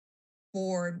the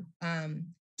board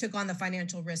took on the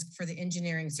financial risk for the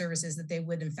engineering services, that they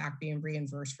would in fact be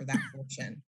reimbursed for that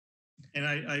portion. And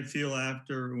I feel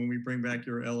after when we bring back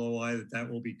your LOI that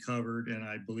will be covered, and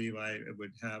I believe I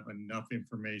would have enough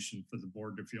information for the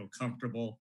board to feel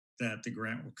comfortable that the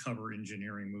grant will cover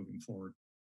engineering moving forward.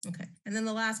 Okay, and then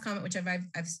the last comment, which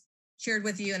I've shared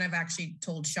with you, and I've actually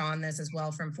told Sean this as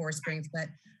well from Forest Springs, but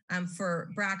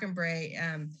for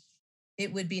Brackenbray,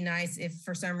 it would be nice if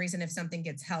for some reason, if something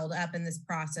gets held up in this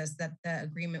process, that the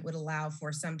agreement would allow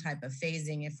for some type of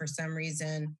phasing. If for some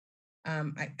reason,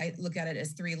 I look at it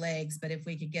as 3 legs, but if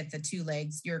we could get the 2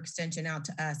 legs, your extension out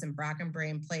to us and Brackenbray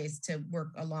in place to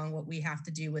work along what we have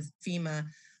to do with FEMA,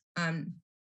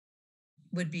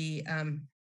 would be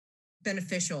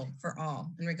beneficial for all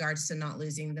in regards to not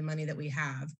losing the money that we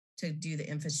have to do the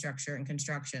infrastructure and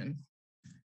construction.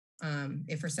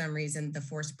 If for some reason the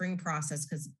Forest Spring process,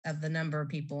 because of the number of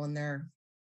people in their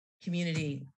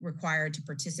community required to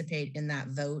participate in that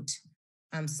vote,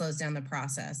 slows down the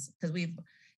process. Because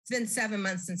it's been 7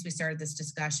 months since we started this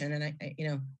discussion, and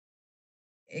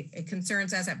it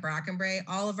concerns us at Brackenbray.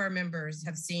 All of our members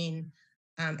have seen,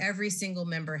 every single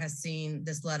member has seen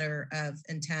this letter of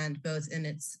intent, both in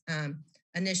its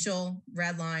initial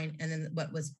red line and then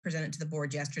what was presented to the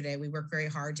board yesterday. We work very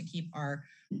hard to keep our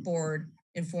board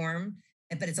informed,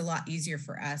 but it's a lot easier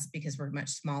for us because we're much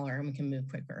smaller and we can move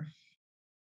quicker.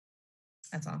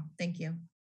 That's all. Thank you.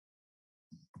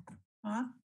 Bob?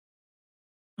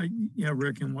 Yeah,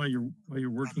 Rick, and while you're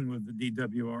working with the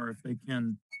DWR, if they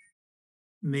can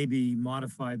maybe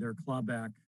modify their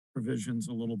clawback provisions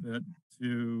a little bit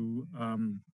to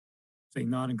say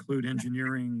not include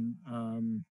engineering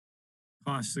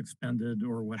costs expended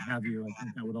or what have you, I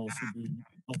think that would also be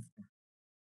helpful.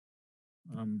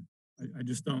 I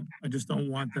just don't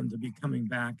want them to be coming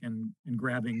back and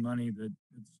grabbing money that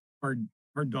it's hard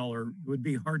dollar. It would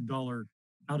be hard dollar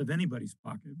out of anybody's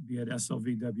pocket, be it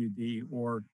SLVWD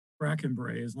or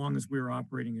Brackenbray, as long as we were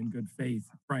operating in good faith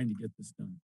trying to get this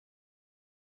done.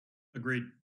 Agreed.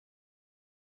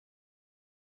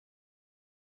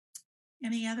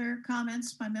 Any other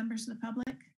comments by members of the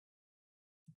public?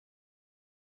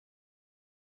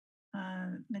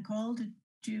 Nicole, did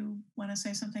you want to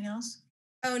say something else?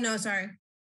 Oh, no, sorry.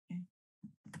 Okay.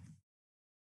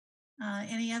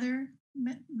 Any other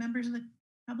members of the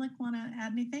public want to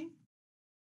add anything?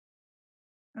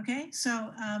 Okay,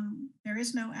 so there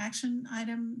is no action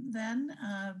item then.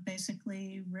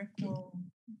 Basically, Rick will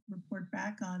report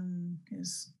back on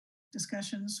his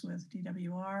discussions with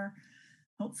DWR,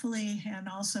 hopefully, and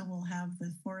also we'll have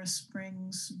the Forest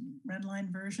Springs red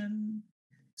line version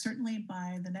certainly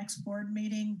by the next board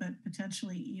meeting, but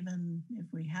potentially even if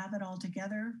we have it all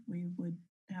together, we would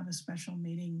have a special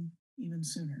meeting even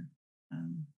sooner.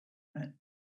 But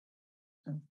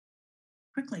so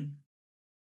quickly.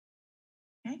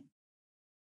 Okay.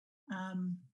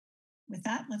 With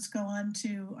that, let's go on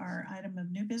to our item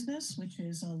of new business, which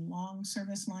is a long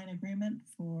service line agreement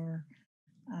for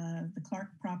the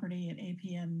Clark property at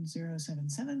APN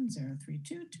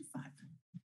 077-03225.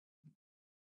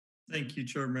 Thank you,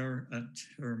 Chair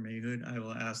Mayhood. I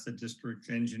will ask the district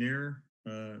engineer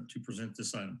to present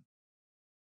this item.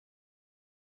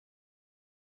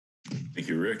 Thank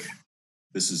you, Rick.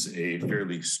 This is a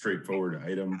fairly straightforward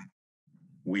item.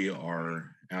 We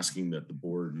are asking that the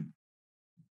board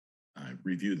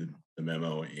review the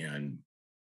memo and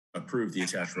approve the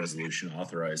attached resolution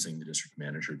authorizing the district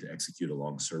manager to execute a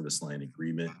long service line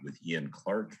agreement with Ian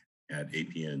Clark at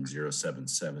APN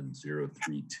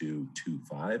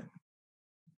 077-03225.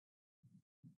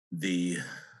 The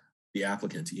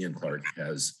applicant, Ian Clark,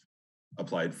 has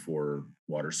applied for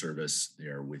water service. They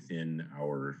are within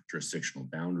our jurisdictional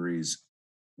boundaries.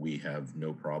 We have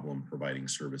no problem providing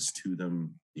service to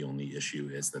them. The only issue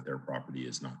is that their property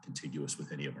is not contiguous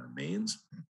with any of our mains,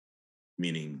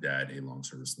 meaning that a long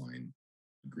service line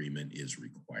agreement is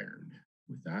required.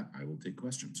 With that, I will take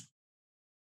questions.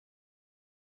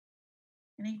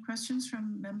 Any questions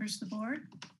from members of the board?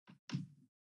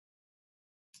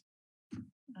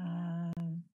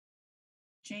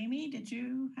 Jamie, did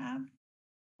you have,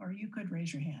 or you could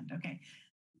raise your hand. Okay.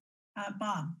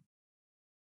 Bob.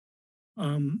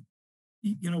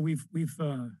 You know, we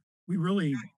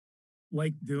really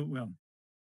like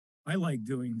I like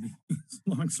doing these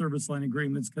long service line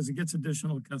agreements because it gets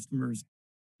additional customers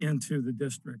into the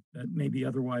district that maybe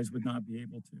otherwise would not be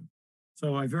able to.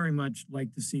 So I very much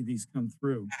like to see these come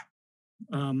through.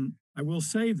 I will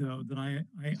say though that I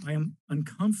am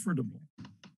uncomfortable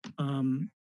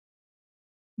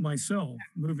myself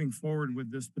moving forward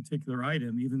with this particular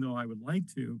item, even though I would like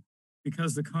to,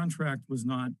 because the contract was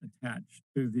not attached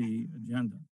to the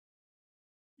agenda.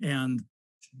 And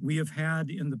we have had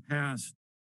in the past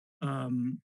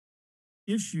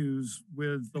issues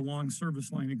with the long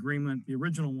service line agreement. The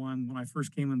original one, when I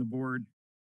first came on the board,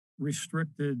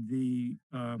 restricted the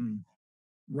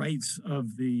rights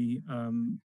of the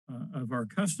of our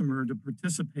customer to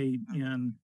participate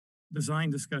in design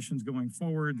discussions going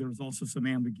forward. There was also some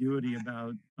ambiguity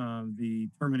about the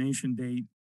termination date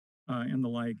and the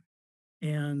like.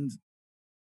 And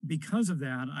because of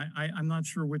that, I'm not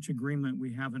sure which agreement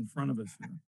we have in front of us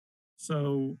here.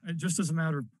 So just as a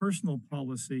matter of personal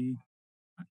policy,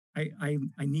 I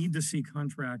need to see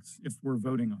contracts if we're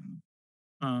voting on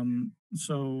them.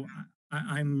 So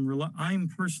I'm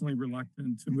personally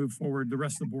reluctant to move forward. The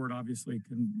rest of the board obviously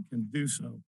can do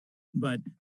so, but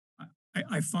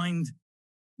I find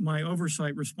my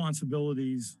oversight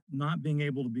responsibilities not being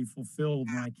able to be fulfilled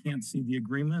when I can't see the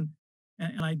agreement.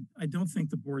 And I don't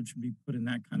think the board should be put in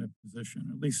that kind of position.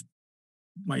 At least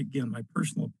my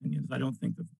personal opinions. I don't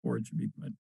think that the board should be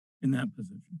put in that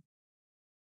position.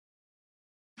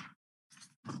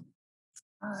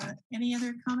 Any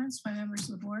other comments by members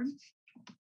of the board?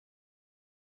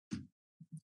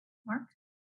 Mark?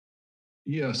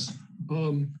 Yes.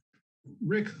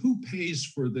 Rick, who pays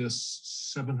for this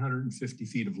 750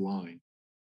 feet of line?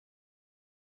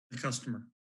 The customer.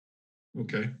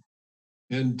 Okay.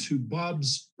 And to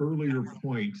Bob's earlier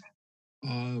point,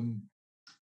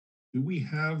 do we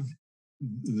have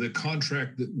the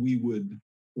contract that we would,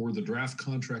 or the draft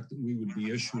contract that we would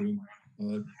be issuing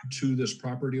to this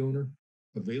property owner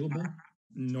available?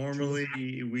 Normally,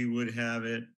 we would have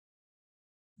it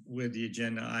with the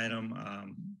agenda item.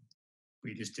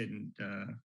 We just didn't,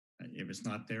 if it's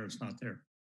not there, it's not there.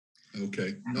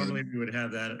 Okay. Normally, we would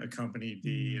have that accompany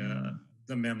the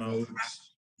memo.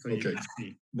 No, okay.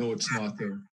 No, it's not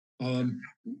there.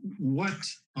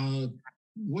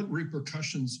 What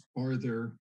repercussions are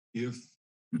there if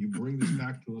you bring this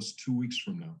back to us 2 weeks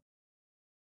from now?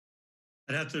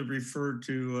 I'd have to refer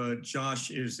to Josh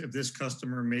if this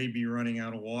customer may be running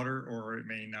out of water or it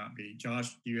may not be.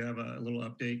 Josh, do you have a little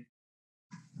update?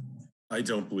 I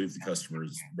don't believe the customer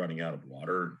is running out of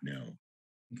water. No.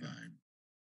 Okay.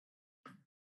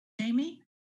 Amy?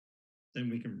 Then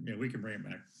we can bring it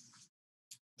back.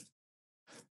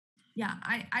 Yeah,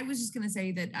 I was just going to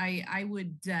say that I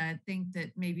would think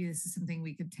that maybe this is something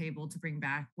we could table to bring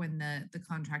back when the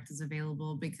contract is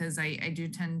available, because I do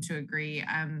tend to agree.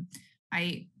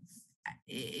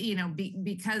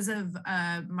 Because of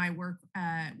my work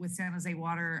with San Jose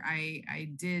Water, I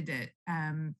did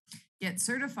get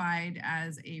certified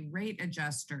as a rate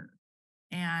adjuster,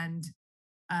 and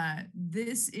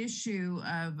this issue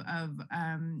of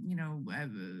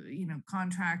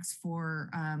contracts for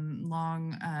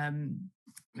long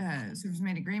service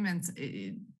main agreements,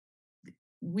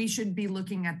 we should be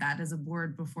looking at that as a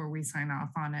board before we sign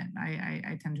off on it.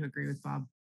 I tend to agree with Bob.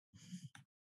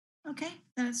 Okay,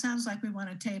 then it sounds like we want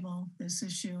to table this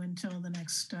issue until the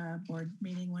next board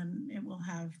meeting when it will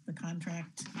have the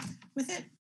contract with it.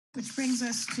 Which brings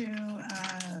us to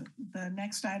the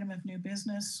next item of new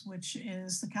business, which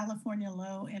is the California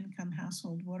Low Income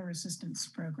Household Water Assistance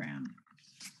Program.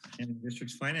 And the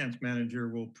district's finance manager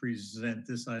will present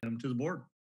this item to the board.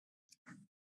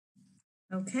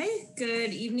 Okay,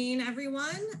 good evening,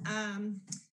 everyone.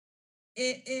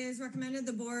 It is recommended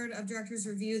the board of directors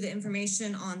review the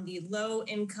information on the Low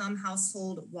Income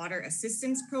Household Water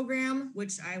Assistance Program,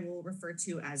 which I will refer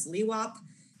to as LEWAP,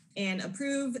 and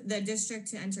approve the district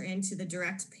to enter into the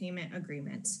direct payment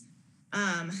agreement.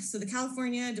 So the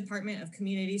California Department of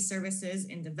Community Services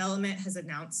and Development has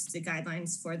announced the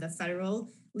guidelines for the federal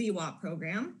LEWAP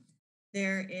program.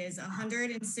 There is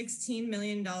 $116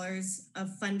 million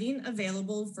of funding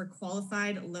available for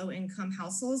qualified low-income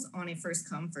households on a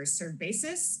first-come, first-served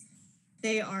basis.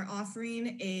 They are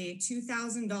offering a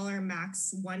 $2,000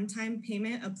 max one-time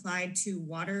payment applied to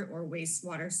water or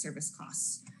wastewater service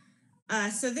costs.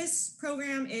 So this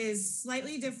program is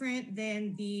slightly different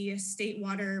than the State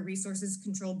Water Resources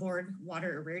Control Board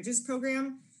Water Arrearages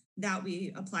Program that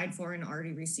we applied for and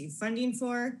already received funding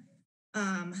for.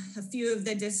 A few of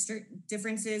the district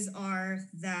differences are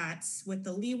that with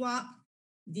the LEWAP,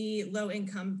 the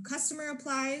low-income customer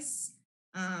applies.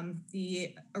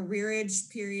 The arrearage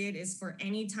period is for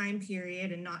any time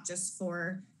period and not just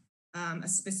for a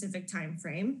specific time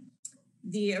frame.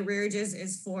 The arrearages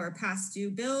is for past due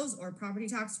bills or property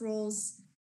tax rolls.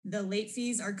 The late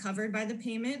fees are covered by the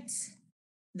payment.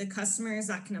 The customers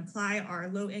that can apply are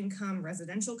low income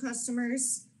residential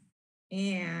customers.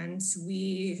 And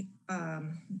we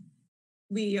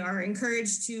are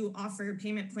encouraged to offer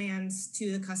payment plans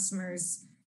to the customers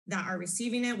that are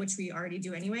receiving it, which we already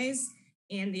do anyways.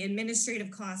 And the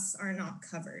administrative costs are not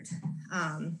covered.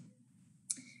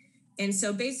 And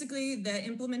so basically the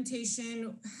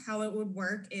implementation, how it would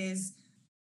work is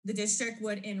the district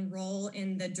would enroll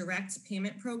in the direct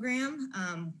payment program.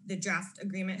 The draft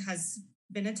agreement has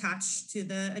been attached to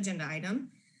the agenda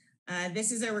item.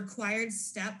 This is a required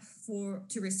step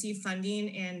to receive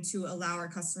funding and to allow our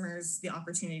customers the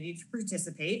opportunity to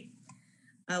participate.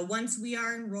 Once we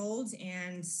are enrolled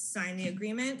and sign the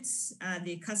agreement,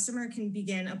 the customer can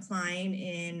begin applying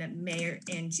in May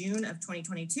and June of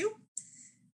 2022.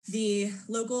 The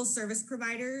local service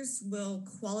providers will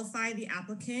qualify the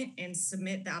applicant and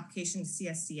submit the application to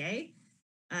CSDA.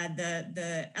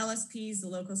 The LSPs, the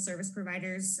local service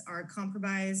providers, are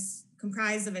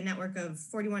comprised of a network of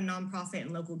 41 nonprofit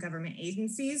and local government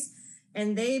agencies,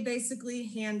 and they basically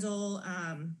handle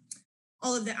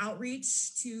all of the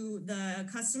outreach to the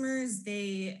customers.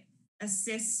 They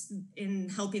assist in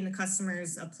helping the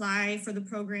customers apply for the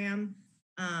program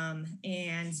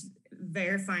and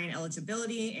verifying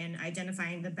eligibility and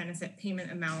identifying the benefit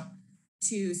payment amount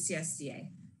to CSDA.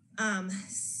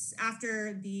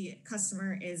 After the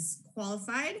customer is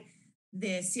qualified,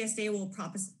 the CSDA will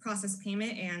process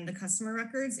payment and the customer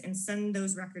records and send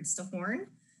those records to Horn.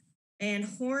 And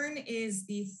Horn is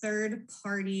the third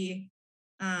party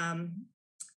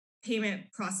payment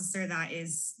processor that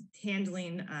is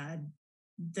handling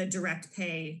the direct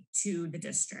pay to the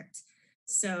district.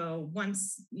 So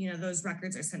once those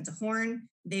records are sent to Horn,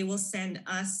 they will send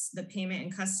us the payment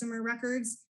and customer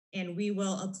records, and we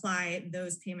will apply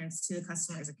those payments to the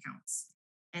customer's accounts.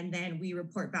 And then we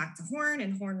report back to Horn,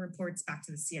 and Horn reports back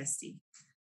to the CSD.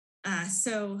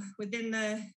 So within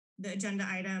the agenda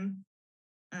item,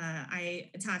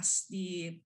 I attached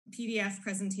the PDF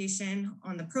presentation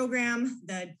on the program,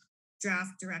 the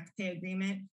draft direct pay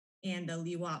agreement, and the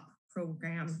LEWOP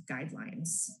program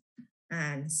guidelines.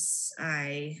 And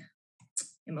I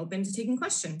am open to taking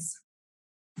questions.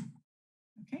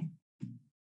 Okay.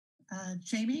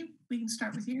 Jamie, we can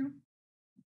start with you.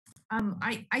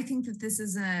 I think that this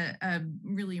is a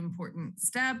really important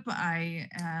step. I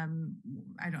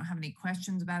don't have any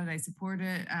questions about it. I support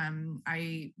it.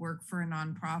 I work for a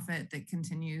nonprofit that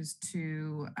continues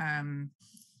to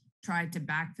try to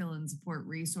backfill and support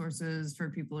resources for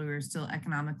people who are still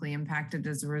economically impacted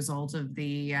as a result of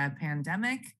the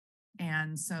pandemic.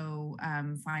 And so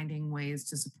finding ways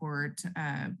to support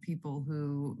people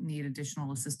who need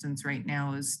additional assistance right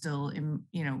now is still,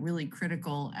 really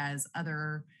critical as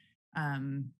other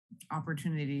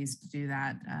opportunities to do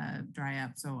that dry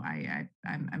up. So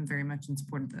I'm very much in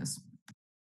support of this.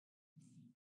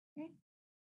 Okay.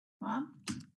 Bob?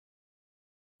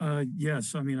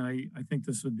 Yes, I mean, I think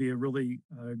this would be a really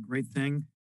great thing.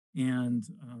 And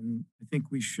I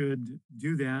think we should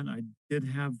do that. I did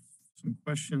have some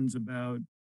questions about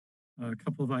a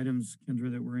couple of items,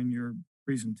 Kendra, that were in your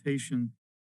presentation.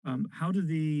 How do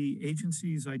the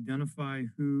agencies identify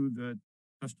who the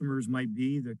customers might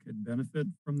be that could benefit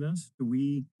from this? Do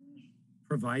we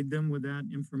provide them with that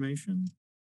information?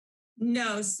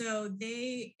 No, so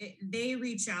they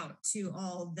reach out to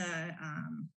all the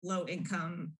low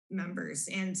income members.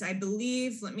 And I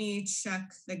believe, let me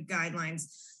check the guidelines.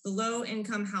 The low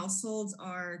income households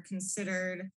are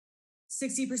considered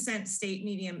 60% state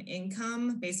medium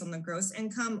income based on the gross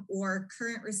income, or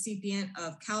current recipient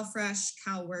of CalFresh,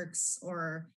 CalWorks,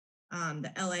 or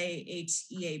the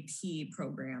LAHEAP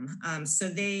program. So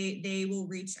they will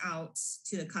reach out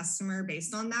to the customer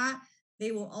based on that.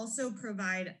 They will also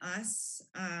provide us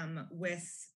with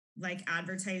like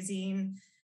advertising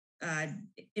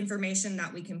information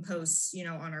that we can post,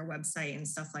 on our website and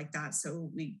stuff like that. So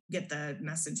we get the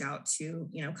message out to,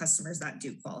 customers that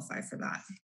do qualify for that.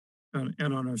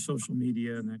 And on our social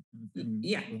media and that kind of thing.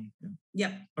 Yeah. So, yeah.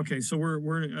 Yep. Okay, so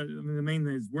we're I mean, the main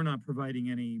thing is we're not providing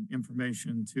any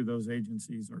information to those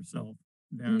agencies ourselves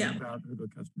about who the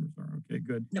customers are. Okay,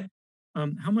 good. No.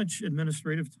 How much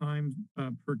administrative time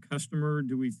per customer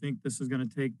do we think this is going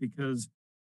to take? Because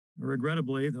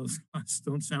regrettably, those costs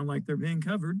don't sound like they're being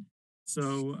covered.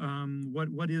 So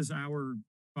what is our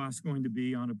cost going to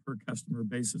be on a per customer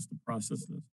basis to process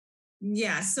this?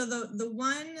 Yeah, so the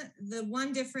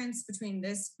one difference between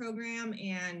this program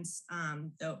and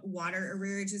the water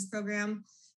arrearages program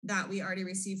that we already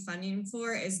received funding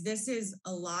for is this is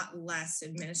a lot less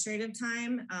administrative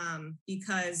time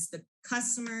because the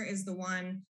customer is the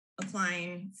one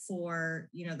applying for,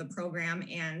 you know, the program,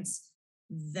 and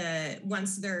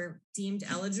once they're deemed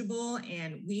eligible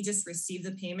and we just receive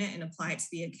the payment and apply it to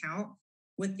the account.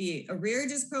 With the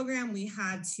arrearages program, we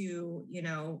had to, you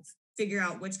know, figure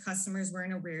out which customers were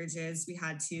in arrearages. We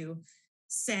had to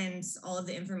send all of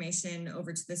the information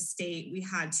over to the state. We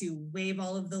had to waive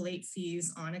all of the late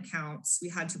fees on accounts. We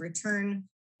had to return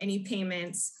any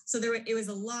payments. So it was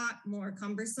a lot more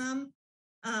cumbersome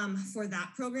for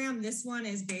that program. This one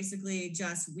is basically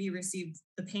just we received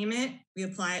the payment, we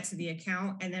apply it to the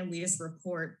account, and then we just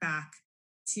report back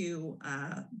to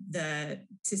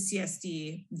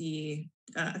CSD the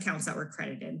accounts that were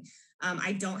credited.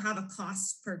 I don't have a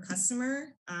cost per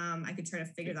customer. I could try to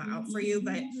figure that out for you,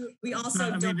 but we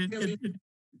also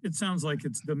it sounds like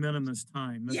it's de minimis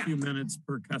time, a few minutes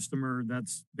per customer.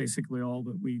 That's basically all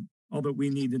that we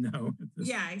need to know.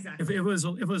 Yeah, exactly. If it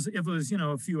was, you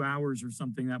know, a few hours or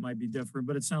something, that might be different,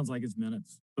 but it sounds like it's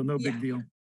minutes. So no big deal.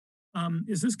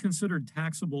 Is this considered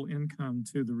taxable income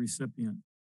to the recipient?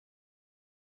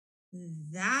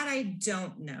 That I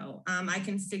don't know. I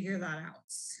can figure that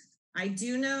out. I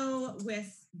do know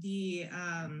with the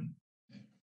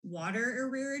water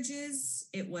arrearages,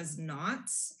 it was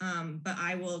not, but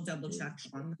I will double check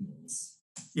on that.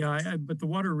 Yeah, but the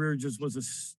water arrearages was a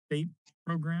state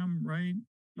program, right?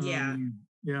 Yeah.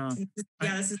 Yeah.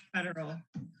 Yeah, this is federal.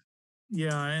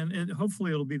 Yeah, and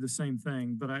hopefully it'll be the same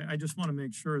thing, but I just want to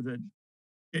make sure that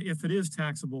if it is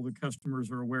taxable, the customers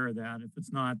are aware of that. If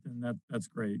it's not, then that's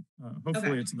great.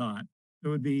 Hopefully it's not. It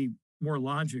would be more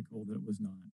logical that it was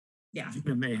not. Yeah.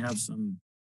 You may have some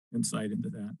insight into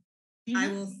that. I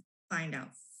will find out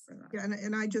for that. Yeah,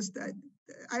 and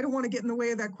I don't want to get in the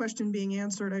way of that question being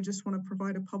answered. I just want to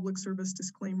provide a public service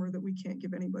disclaimer that we can't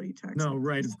give anybody tax. No,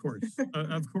 right, of course.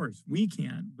 Of course, we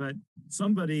can't, but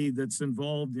somebody that's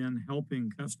involved in helping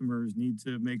customers need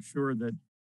to make sure that,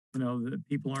 you know, that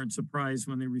people aren't surprised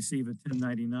when they receive a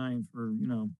 1099 for, you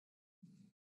know,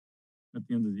 at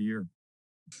the end of the year.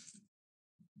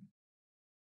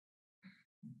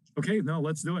 Okay, no,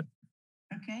 let's do it.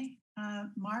 Okay,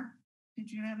 Mark,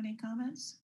 did you have any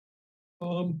comments?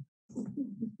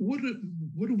 What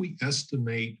do we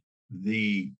estimate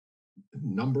the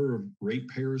number of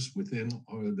ratepayers within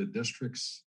the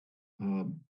district's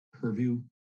purview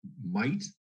might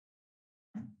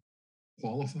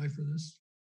qualify for this?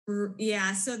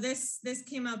 Yeah, so this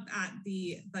came up at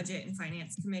the Budget and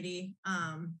Finance Committee.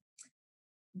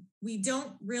 We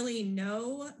don't really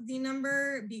know the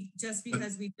number just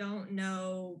because we don't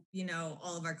know, you know,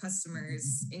 all of our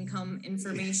customers' income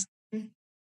information.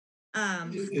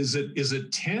 Is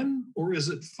it 10 or is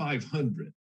it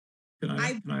 500? Can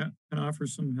I offer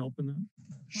some help in that?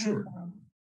 Sure.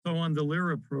 So on the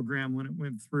LIRA program, when it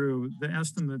went through, the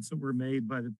estimates that were made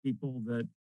by the people that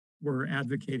were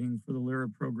advocating for the LIRA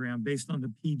program based on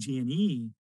the PG&E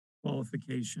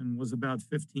qualification was about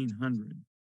 1,500.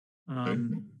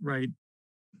 Right.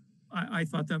 I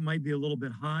thought that might be a little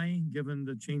bit high given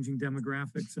the changing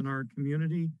demographics in our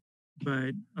community,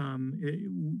 but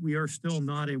we are still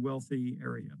not a wealthy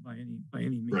area by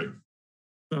any means. Right.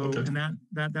 So, and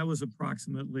that was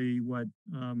approximately what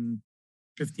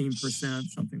 15%,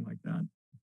 something like that.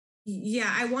 Yeah,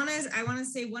 I want to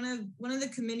say one of the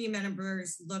committee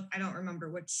members I don't remember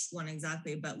which one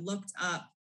exactly, but looked up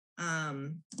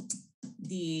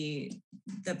the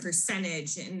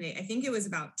percentage, and I think it was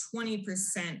about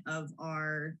 20% of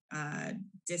our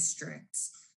district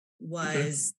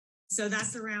was. So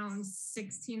that's around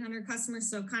 1,600 customers.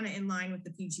 So kind of in line with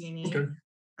the PG&E. Okay.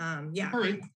 Yeah. All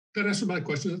right. That answered my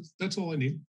question. That's all I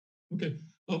need. Okay.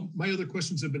 My other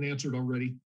questions have been answered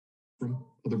already from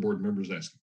other board members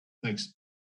asking. Thanks.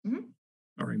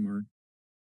 Sorry, Mark.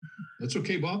 That's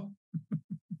okay, Bob.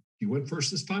 You went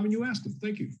first this time and you asked him.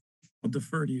 Thank you. I'll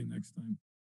defer to you next time.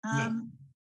 No.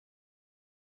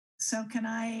 So can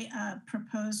I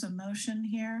propose a motion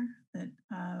here that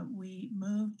we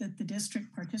move that the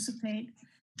district participate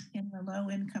in the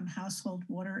low-income household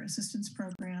water assistance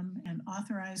program and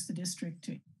authorize the district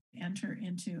to enter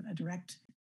into a direct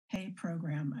pay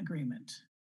program agreement?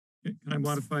 Can I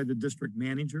modify the district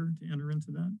manager to enter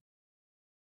into that?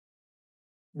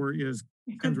 Or is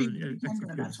it could be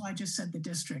Kendra, that's why I just said the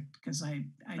district, because I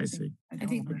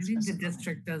think the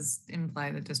district does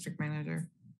imply the district manager.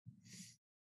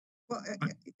 Well,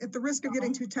 at the risk of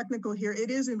getting too technical here, it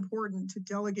is important to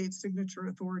delegate signature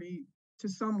authority to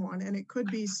someone, and it could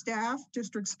be staff,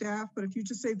 district staff, but if you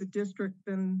just say the district,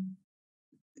 then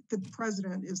the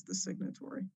president is the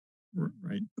signatory.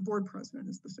 Right. The board president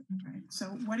is the signatory. Right. So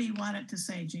what do you want it to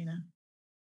say, Gina?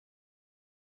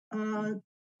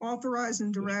 Authorize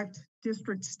and direct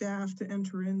district staff to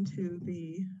enter into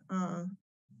the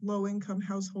low-income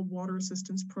household water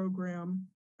assistance program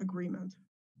agreement.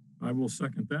 I will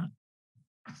second that.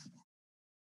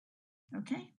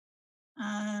 Okay.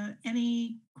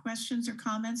 Any questions or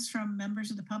comments from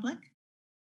members of the public?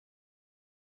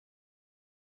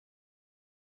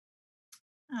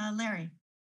 Larry.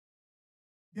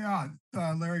 Yeah,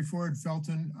 Larry Ford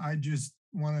Felton. I just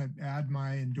want to add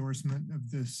my endorsement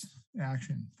of this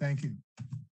action. Thank you.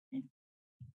 Okay.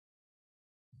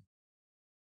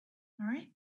 All right.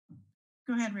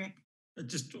 Go ahead, Rick.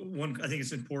 Just one, I think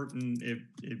it's important if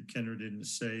Kendra didn't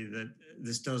say that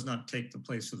this does not take the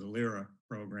place of the LIRA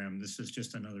program. This is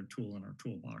just another tool in our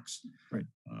toolbox. Right.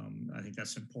 I think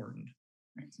that's important.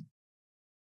 Right.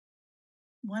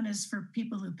 One is for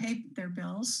people who pay their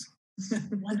bills.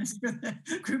 One is for the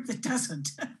group that doesn't.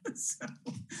 So,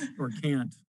 or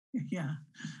can't. Yeah.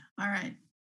 All right.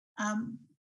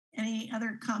 Any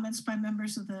other comments by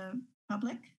members of the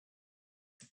public?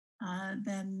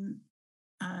 Then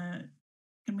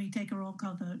can we take a roll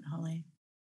call vote, Holly?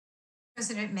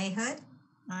 President Mayhood,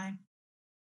 Aye.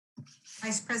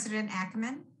 Vice President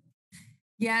Ackerman,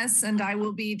 Yes, and I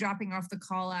will be dropping off the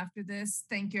call after this.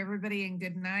 Thank you, everybody, and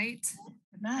good night.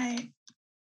 Good night.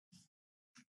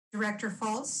 Director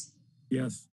Fultz,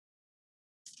 Yes.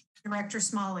 Director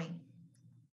Smalley.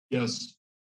 Yes.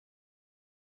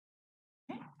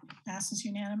 Okay. Passes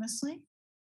unanimously.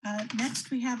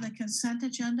 Next, we have the consent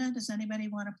agenda. Does anybody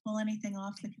want to pull anything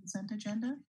off the consent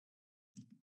agenda?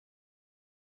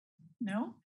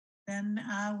 No? Then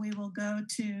we will go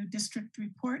to district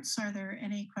reports. Are there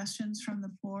any questions from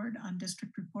the board on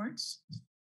district reports?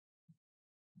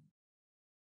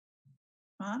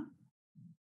 Bob?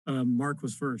 Mark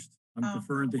was first. I'm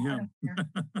deferring to him.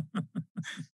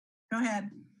 Go ahead.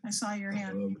 I saw your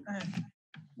hand. Go ahead.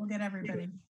 We'll get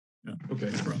everybody. Yeah.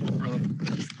 Okay.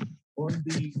 On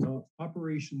the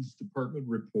operations department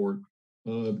report,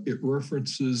 it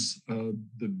references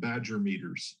the Badger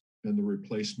meters and the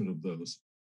replacement of those,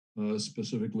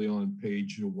 specifically on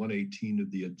page 118 of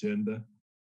the agenda.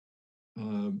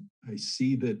 I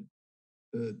see that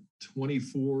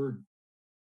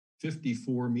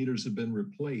 54 meters have been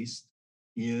replaced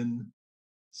in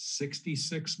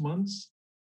 66 months.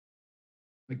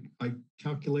 I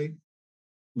calculate,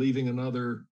 leaving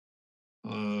another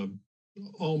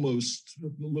almost a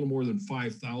little more than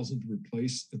 5,000 to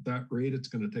replace at that rate. It's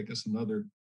going to take us another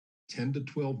 10 to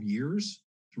 12 years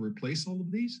to replace all of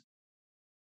these.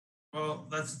 Well,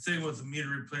 that's the thing with the meter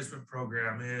replacement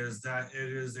program is that it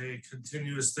is a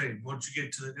continuous thing. Once you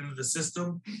get to the end of the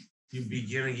system, you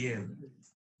begin again.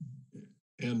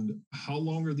 And how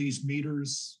long are these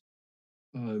meters?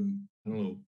 I don't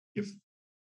know if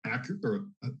accurate or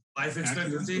life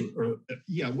expectancy.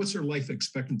 Yeah, what's their life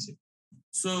expectancy?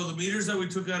 So the meters that we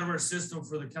took out of our system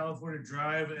for the California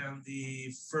Drive and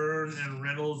the Fern and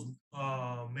Reynolds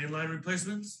mainline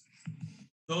replacements,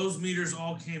 those meters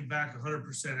all came back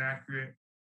 100% accurate.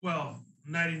 Well,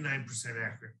 99%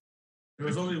 accurate. There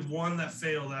was only one that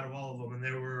failed out of all of them, and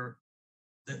they were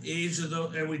the age of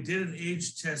those. And we did an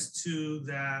age test too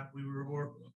that we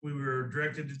were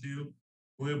directed to do.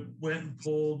 We went and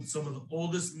pulled some of the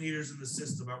oldest meters in the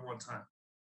system at one time.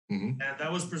 And that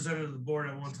was presented to the board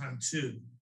at one time too.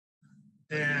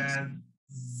 And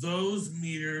those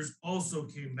meters also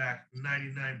came back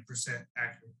 99%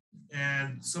 accurate.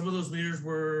 And some of those meters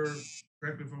were,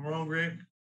 correct me if I'm wrong, Rick,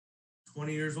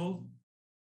 20 years old?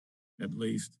 At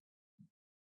least.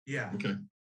 Yeah. Okay.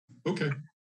 Okay.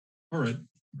 All right.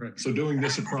 Right. So doing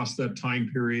this across that time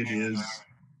period is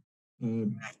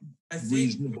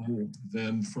reasonable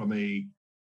then from a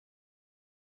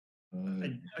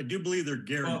I do believe they're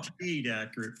guaranteed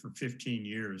accurate for 15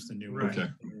 years, the new okay.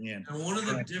 And one of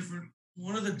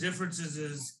the differences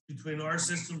is between our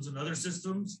systems and other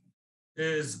systems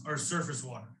is our surface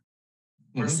water.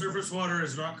 Our surface water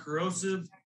is not corrosive,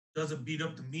 doesn't beat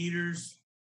up the meters.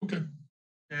 Okay.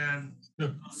 And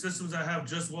systems that have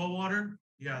just well water,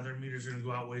 yeah, their meters are gonna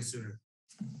go out way sooner.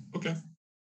 Okay.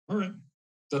 All right.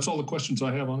 That's all the questions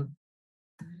I have on it.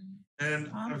 And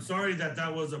I'm sorry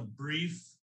that was a brief.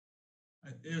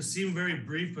 It seemed very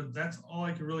brief, but that's all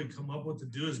I could really come up with to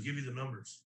do is give you the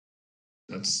numbers.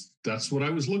 That's what I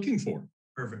was looking for.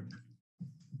 Perfect.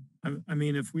 I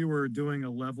mean, if we were doing a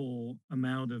level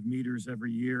amount of meters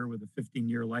every year with a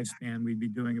 15-year lifespan, we'd be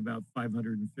doing about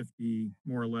 550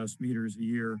 more or less meters a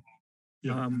year.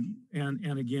 Yeah.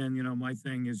 And again, you know, my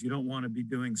thing is you don't want to be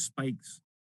doing spikes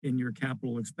in your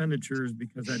capital expenditures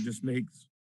because that just makes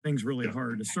things really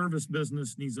hard. A service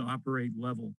business needs to operate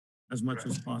level as much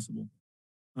as possible.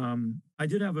 I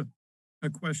did have a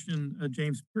question,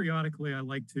 James. Periodically, I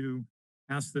like to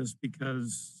ask this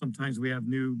because sometimes we have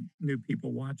new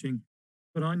people watching.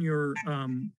 But on your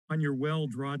well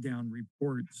drawdown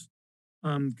reports,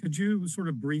 could you sort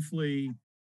of briefly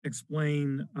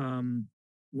explain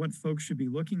what folks should be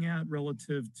looking at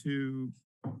relative to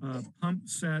pump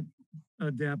set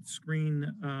depth, screen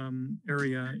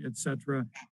area, et cetera,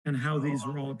 and how these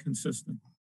are all consistent?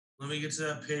 Let me get to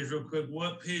that page real quick.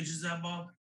 What page is that, Bob?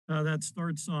 That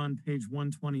starts on page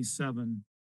 127.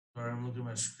 All right, I'm looking at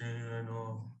my screen. I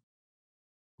know.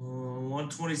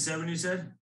 127, you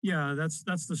said? Yeah, that's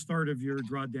the start of your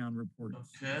drawdown report.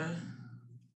 Okay.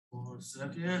 1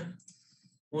 second.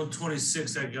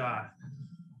 126 I got.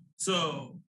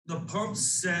 So the pump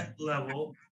set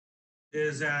level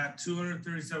is at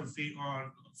 237 feet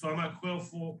on. So I'm at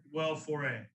well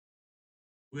 4A,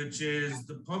 which is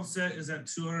the pump set is at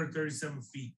 237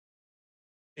 feet.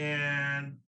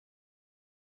 And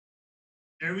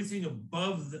everything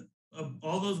above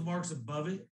all those marks above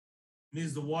it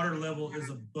means the water level is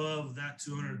above that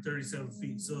 237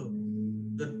 feet. So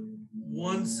the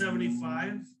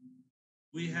 175,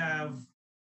 we have,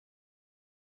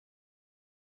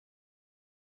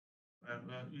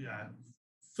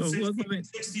 So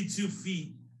 62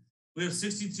 feet. We have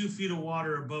 62 feet of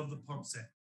water above the pump set.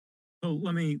 So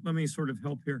let me sort of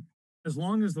help here. As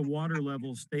long as the water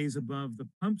level stays above the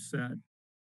pump set,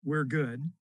 we're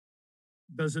good.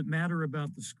 Does it matter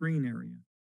about the screen area?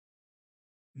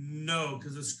 No,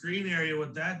 because the screen area,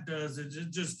 what that does is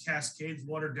it just cascades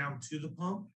water down to the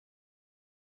pump.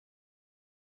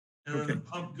 And then the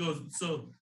pump goes, so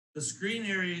the screen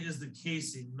area is the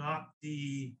casing, not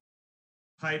the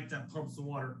pipe that pumps the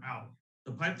water out.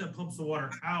 The pipe that pumps the water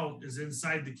out is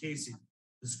inside the casing.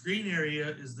 The screen area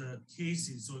is the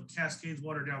casing, so it cascades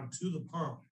water down to the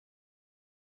pump.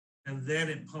 And then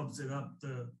it pumps it up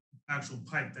the actual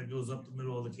pipe that goes up the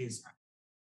middle of the casing.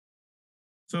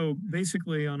 So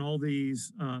basically on all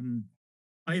these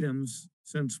items,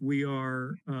 since we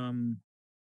are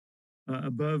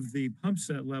above the pump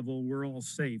set level, we're all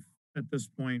safe at this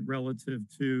point relative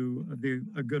to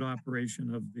a good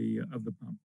operation of the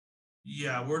pump.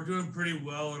 Yeah, we're doing pretty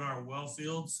well in our well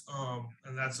fields.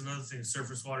 And that's another thing,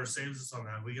 surface water saves us on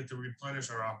that. We get to replenish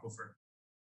our aquifer.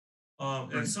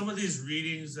 And some of these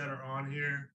readings that are on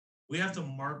here, we have to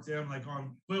mark them like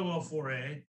on well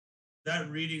 4A.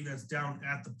 That reading that's down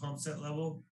at the pump set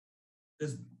level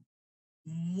is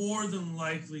more than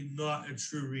likely not a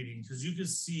true reading because you can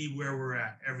see where we're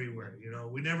at everywhere. You know,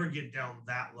 we never get down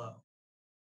that low.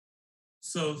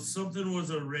 So something was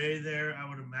array there, I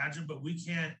would imagine, but we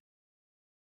can't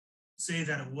say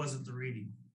that it wasn't the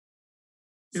reading.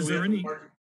 Is there any? Go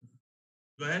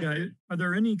ahead. Yeah, are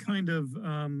there any kind of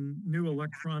new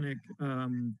electronic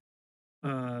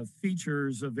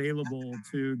features available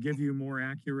to give you more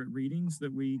accurate readings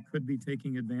that we could be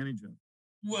taking advantage of?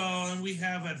 Well, and we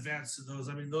have advanced to those.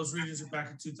 I mean, those readings are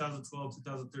back in 2012,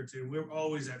 2013. We're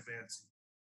always advancing.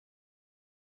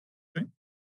 Okay.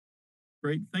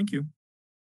 Great. Thank you.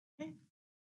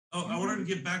 Oh, I wanted to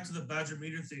get back to the Badger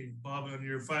meter thing, Bob, on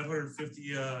your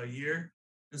 550 a year.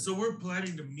 And so we're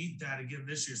planning to meet that again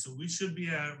this year. So we should be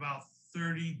at about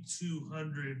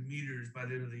 3,200 meters by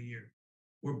the end of the year.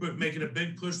 We're making a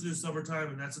big push through summertime,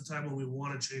 and that's the time when we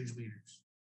want to change meters.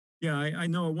 Yeah, I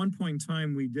know at one point in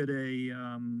time we did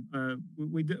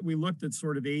we looked at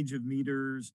sort of age of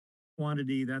meters,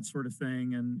 quantity, that sort of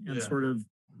thing, and sort of,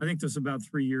 I think this was about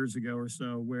 3 years ago or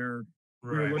so, where we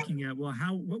were looking at, well,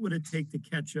 what would it take to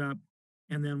catch up?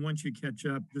 And then once you catch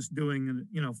up, just doing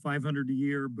 500 a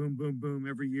year, boom, boom, boom,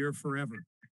 every year forever,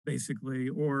 basically,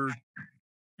 or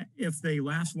if they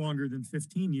last longer than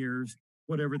 15 years,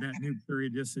 whatever that new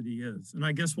periodicity is. And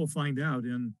I guess we'll find out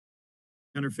in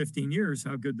 10 or 15 years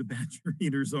how good the Badger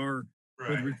meters are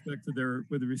with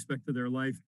respect to their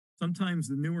life. Sometimes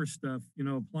the newer stuff,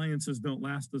 appliances don't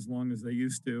last as long as they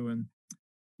used to, and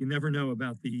you never know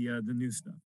about the new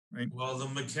stuff, right? Well, the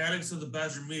mechanics of the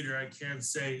Badger meter, I can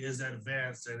say, is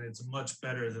advanced, and it's much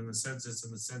better than the census,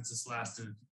 and the census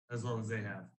lasted as long as they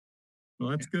have.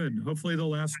 Well, that's good. Hopefully they'll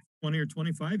last 20 or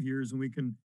 25 years, and we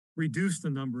can reduce the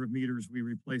number of meters we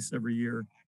replace every year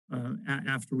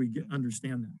after we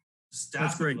understand that.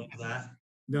 That's great. Love that.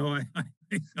 No,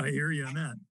 I hear you on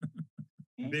that.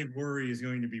 The big worry is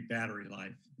going to be battery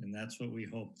life, and that's what we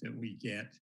hope that we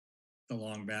get, the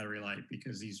long battery life,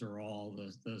 because these are all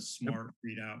the smart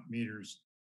readout meters.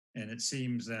 And it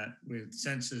seems that with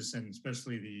census and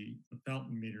especially the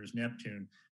Felton meters, Neptune,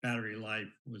 battery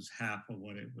life was half of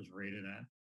what it was rated at.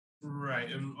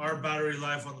 Right, and our battery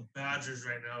life on the Badgers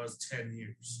right now is 10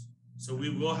 years. So we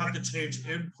will have to change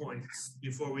endpoints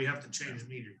before we have to change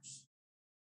meters.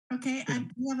 Okay, I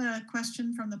do have a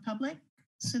question from the public.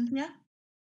 Cynthia?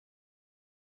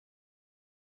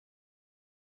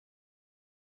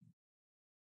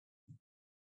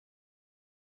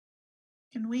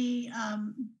 Can we,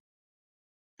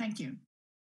 thank you.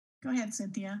 Go ahead,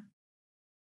 Cynthia.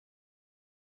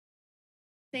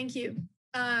 Thank you.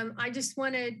 I just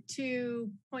wanted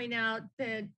to point out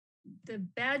that the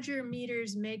Badger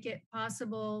meters make it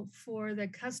possible for the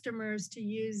customers to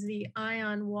use the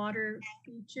ion water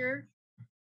feature.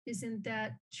 Isn't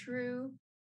that true?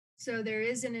 So there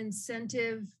is an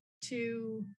incentive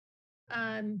to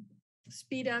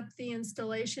speed up the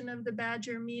installation of the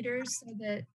Badger meters so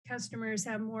that customers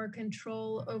have more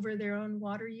control over their own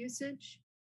water usage.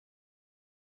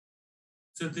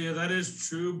 Cynthia, that is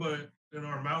true, but in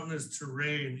our mountainous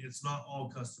terrain, it's not all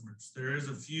customers. There is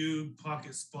a few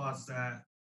pocket spots that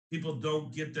people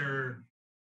don't get their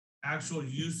actual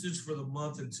usage for the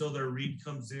month until their read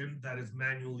comes in that is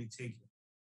manually taken.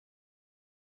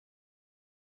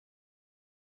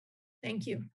 Thank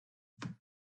you.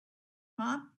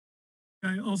 Bob?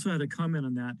 I also had a comment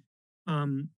on that.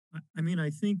 I mean,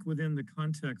 I think within the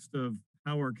context of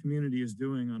how our community is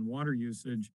doing on water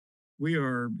usage, we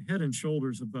are head and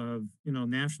shoulders above, you know,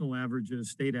 national averages,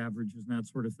 state averages, and that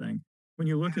sort of thing. When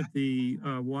you look at the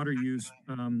water use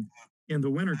in the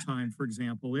wintertime, for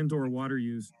example, indoor water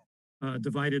use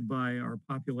divided by our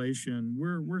population,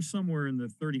 we're somewhere in the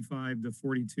 35 to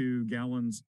 42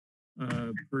 gallons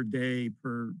per day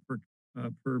per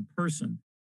person.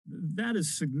 That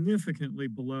is significantly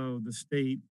below the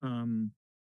state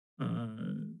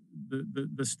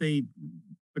the state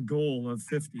goal of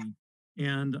 50.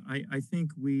 And I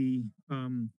think we,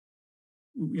 you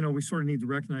know, we sort of need to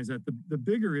recognize that the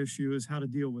bigger issue is how to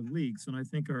deal with leaks. And I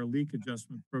think our leak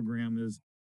adjustment program is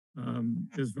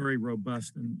very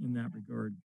robust in that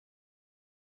regard.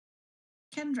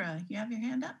 Kendra, you have your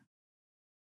hand up?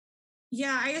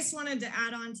 Yeah, I just wanted to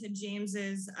add on to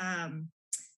James's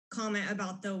comment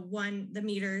about the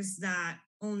meters that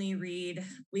only read,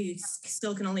 we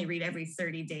still can only read every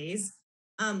 30 days.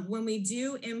 When we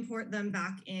do import them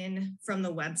back in from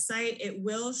the website, it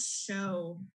will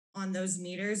show on those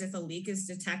meters if a leak is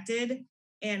detected.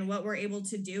 And what we're able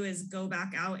to do is go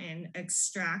back out and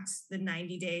extract the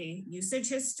 90-day usage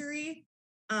history.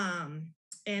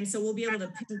 And so we'll be able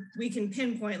to, we can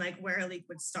pinpoint like where a leak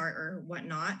would start or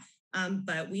whatnot.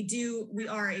 But we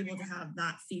are able to have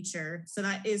that feature. So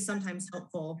that is sometimes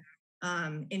helpful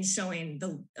in showing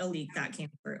a leak that came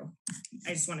through.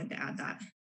 I just wanted to add that.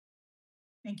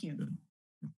 Thank you.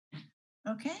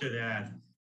 Okay. Good add.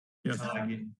 Yes.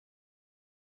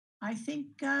 I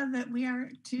think that we are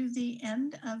to the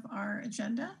end of our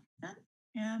agenda then.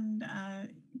 And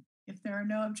if there are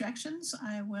no objections,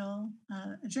 I will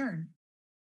adjourn.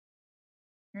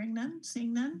 Hearing none,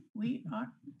 seeing none, we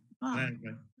are off.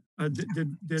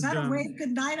 Is that a wave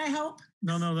good night, I hope?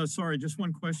 No, sorry. Just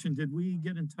one question. Did we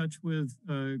get in touch with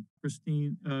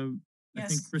Christine? Yes. I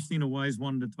think Christina Wise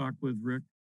wanted to talk with Rick.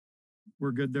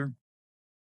 We're good there?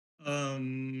 I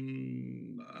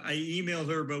emailed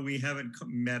her, but we haven't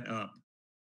met up.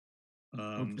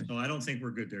 Okay. So I don't think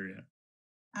we're good there yet.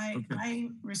 I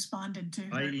responded to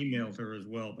her. I emailed her as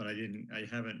well, but I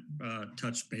haven't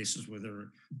touched bases with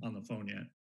her on the phone yet.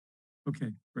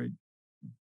 Okay, great.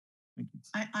 Thank you.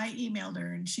 I emailed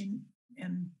her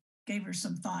and gave her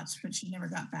some thoughts, but she never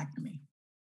got back to me.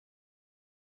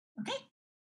 Okay.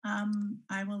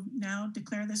 I will now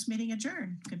declare this meeting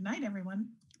adjourned. Good night, everyone.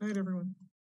 Good night, everyone.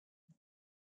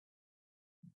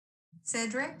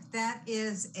 Cedric, that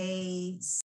is a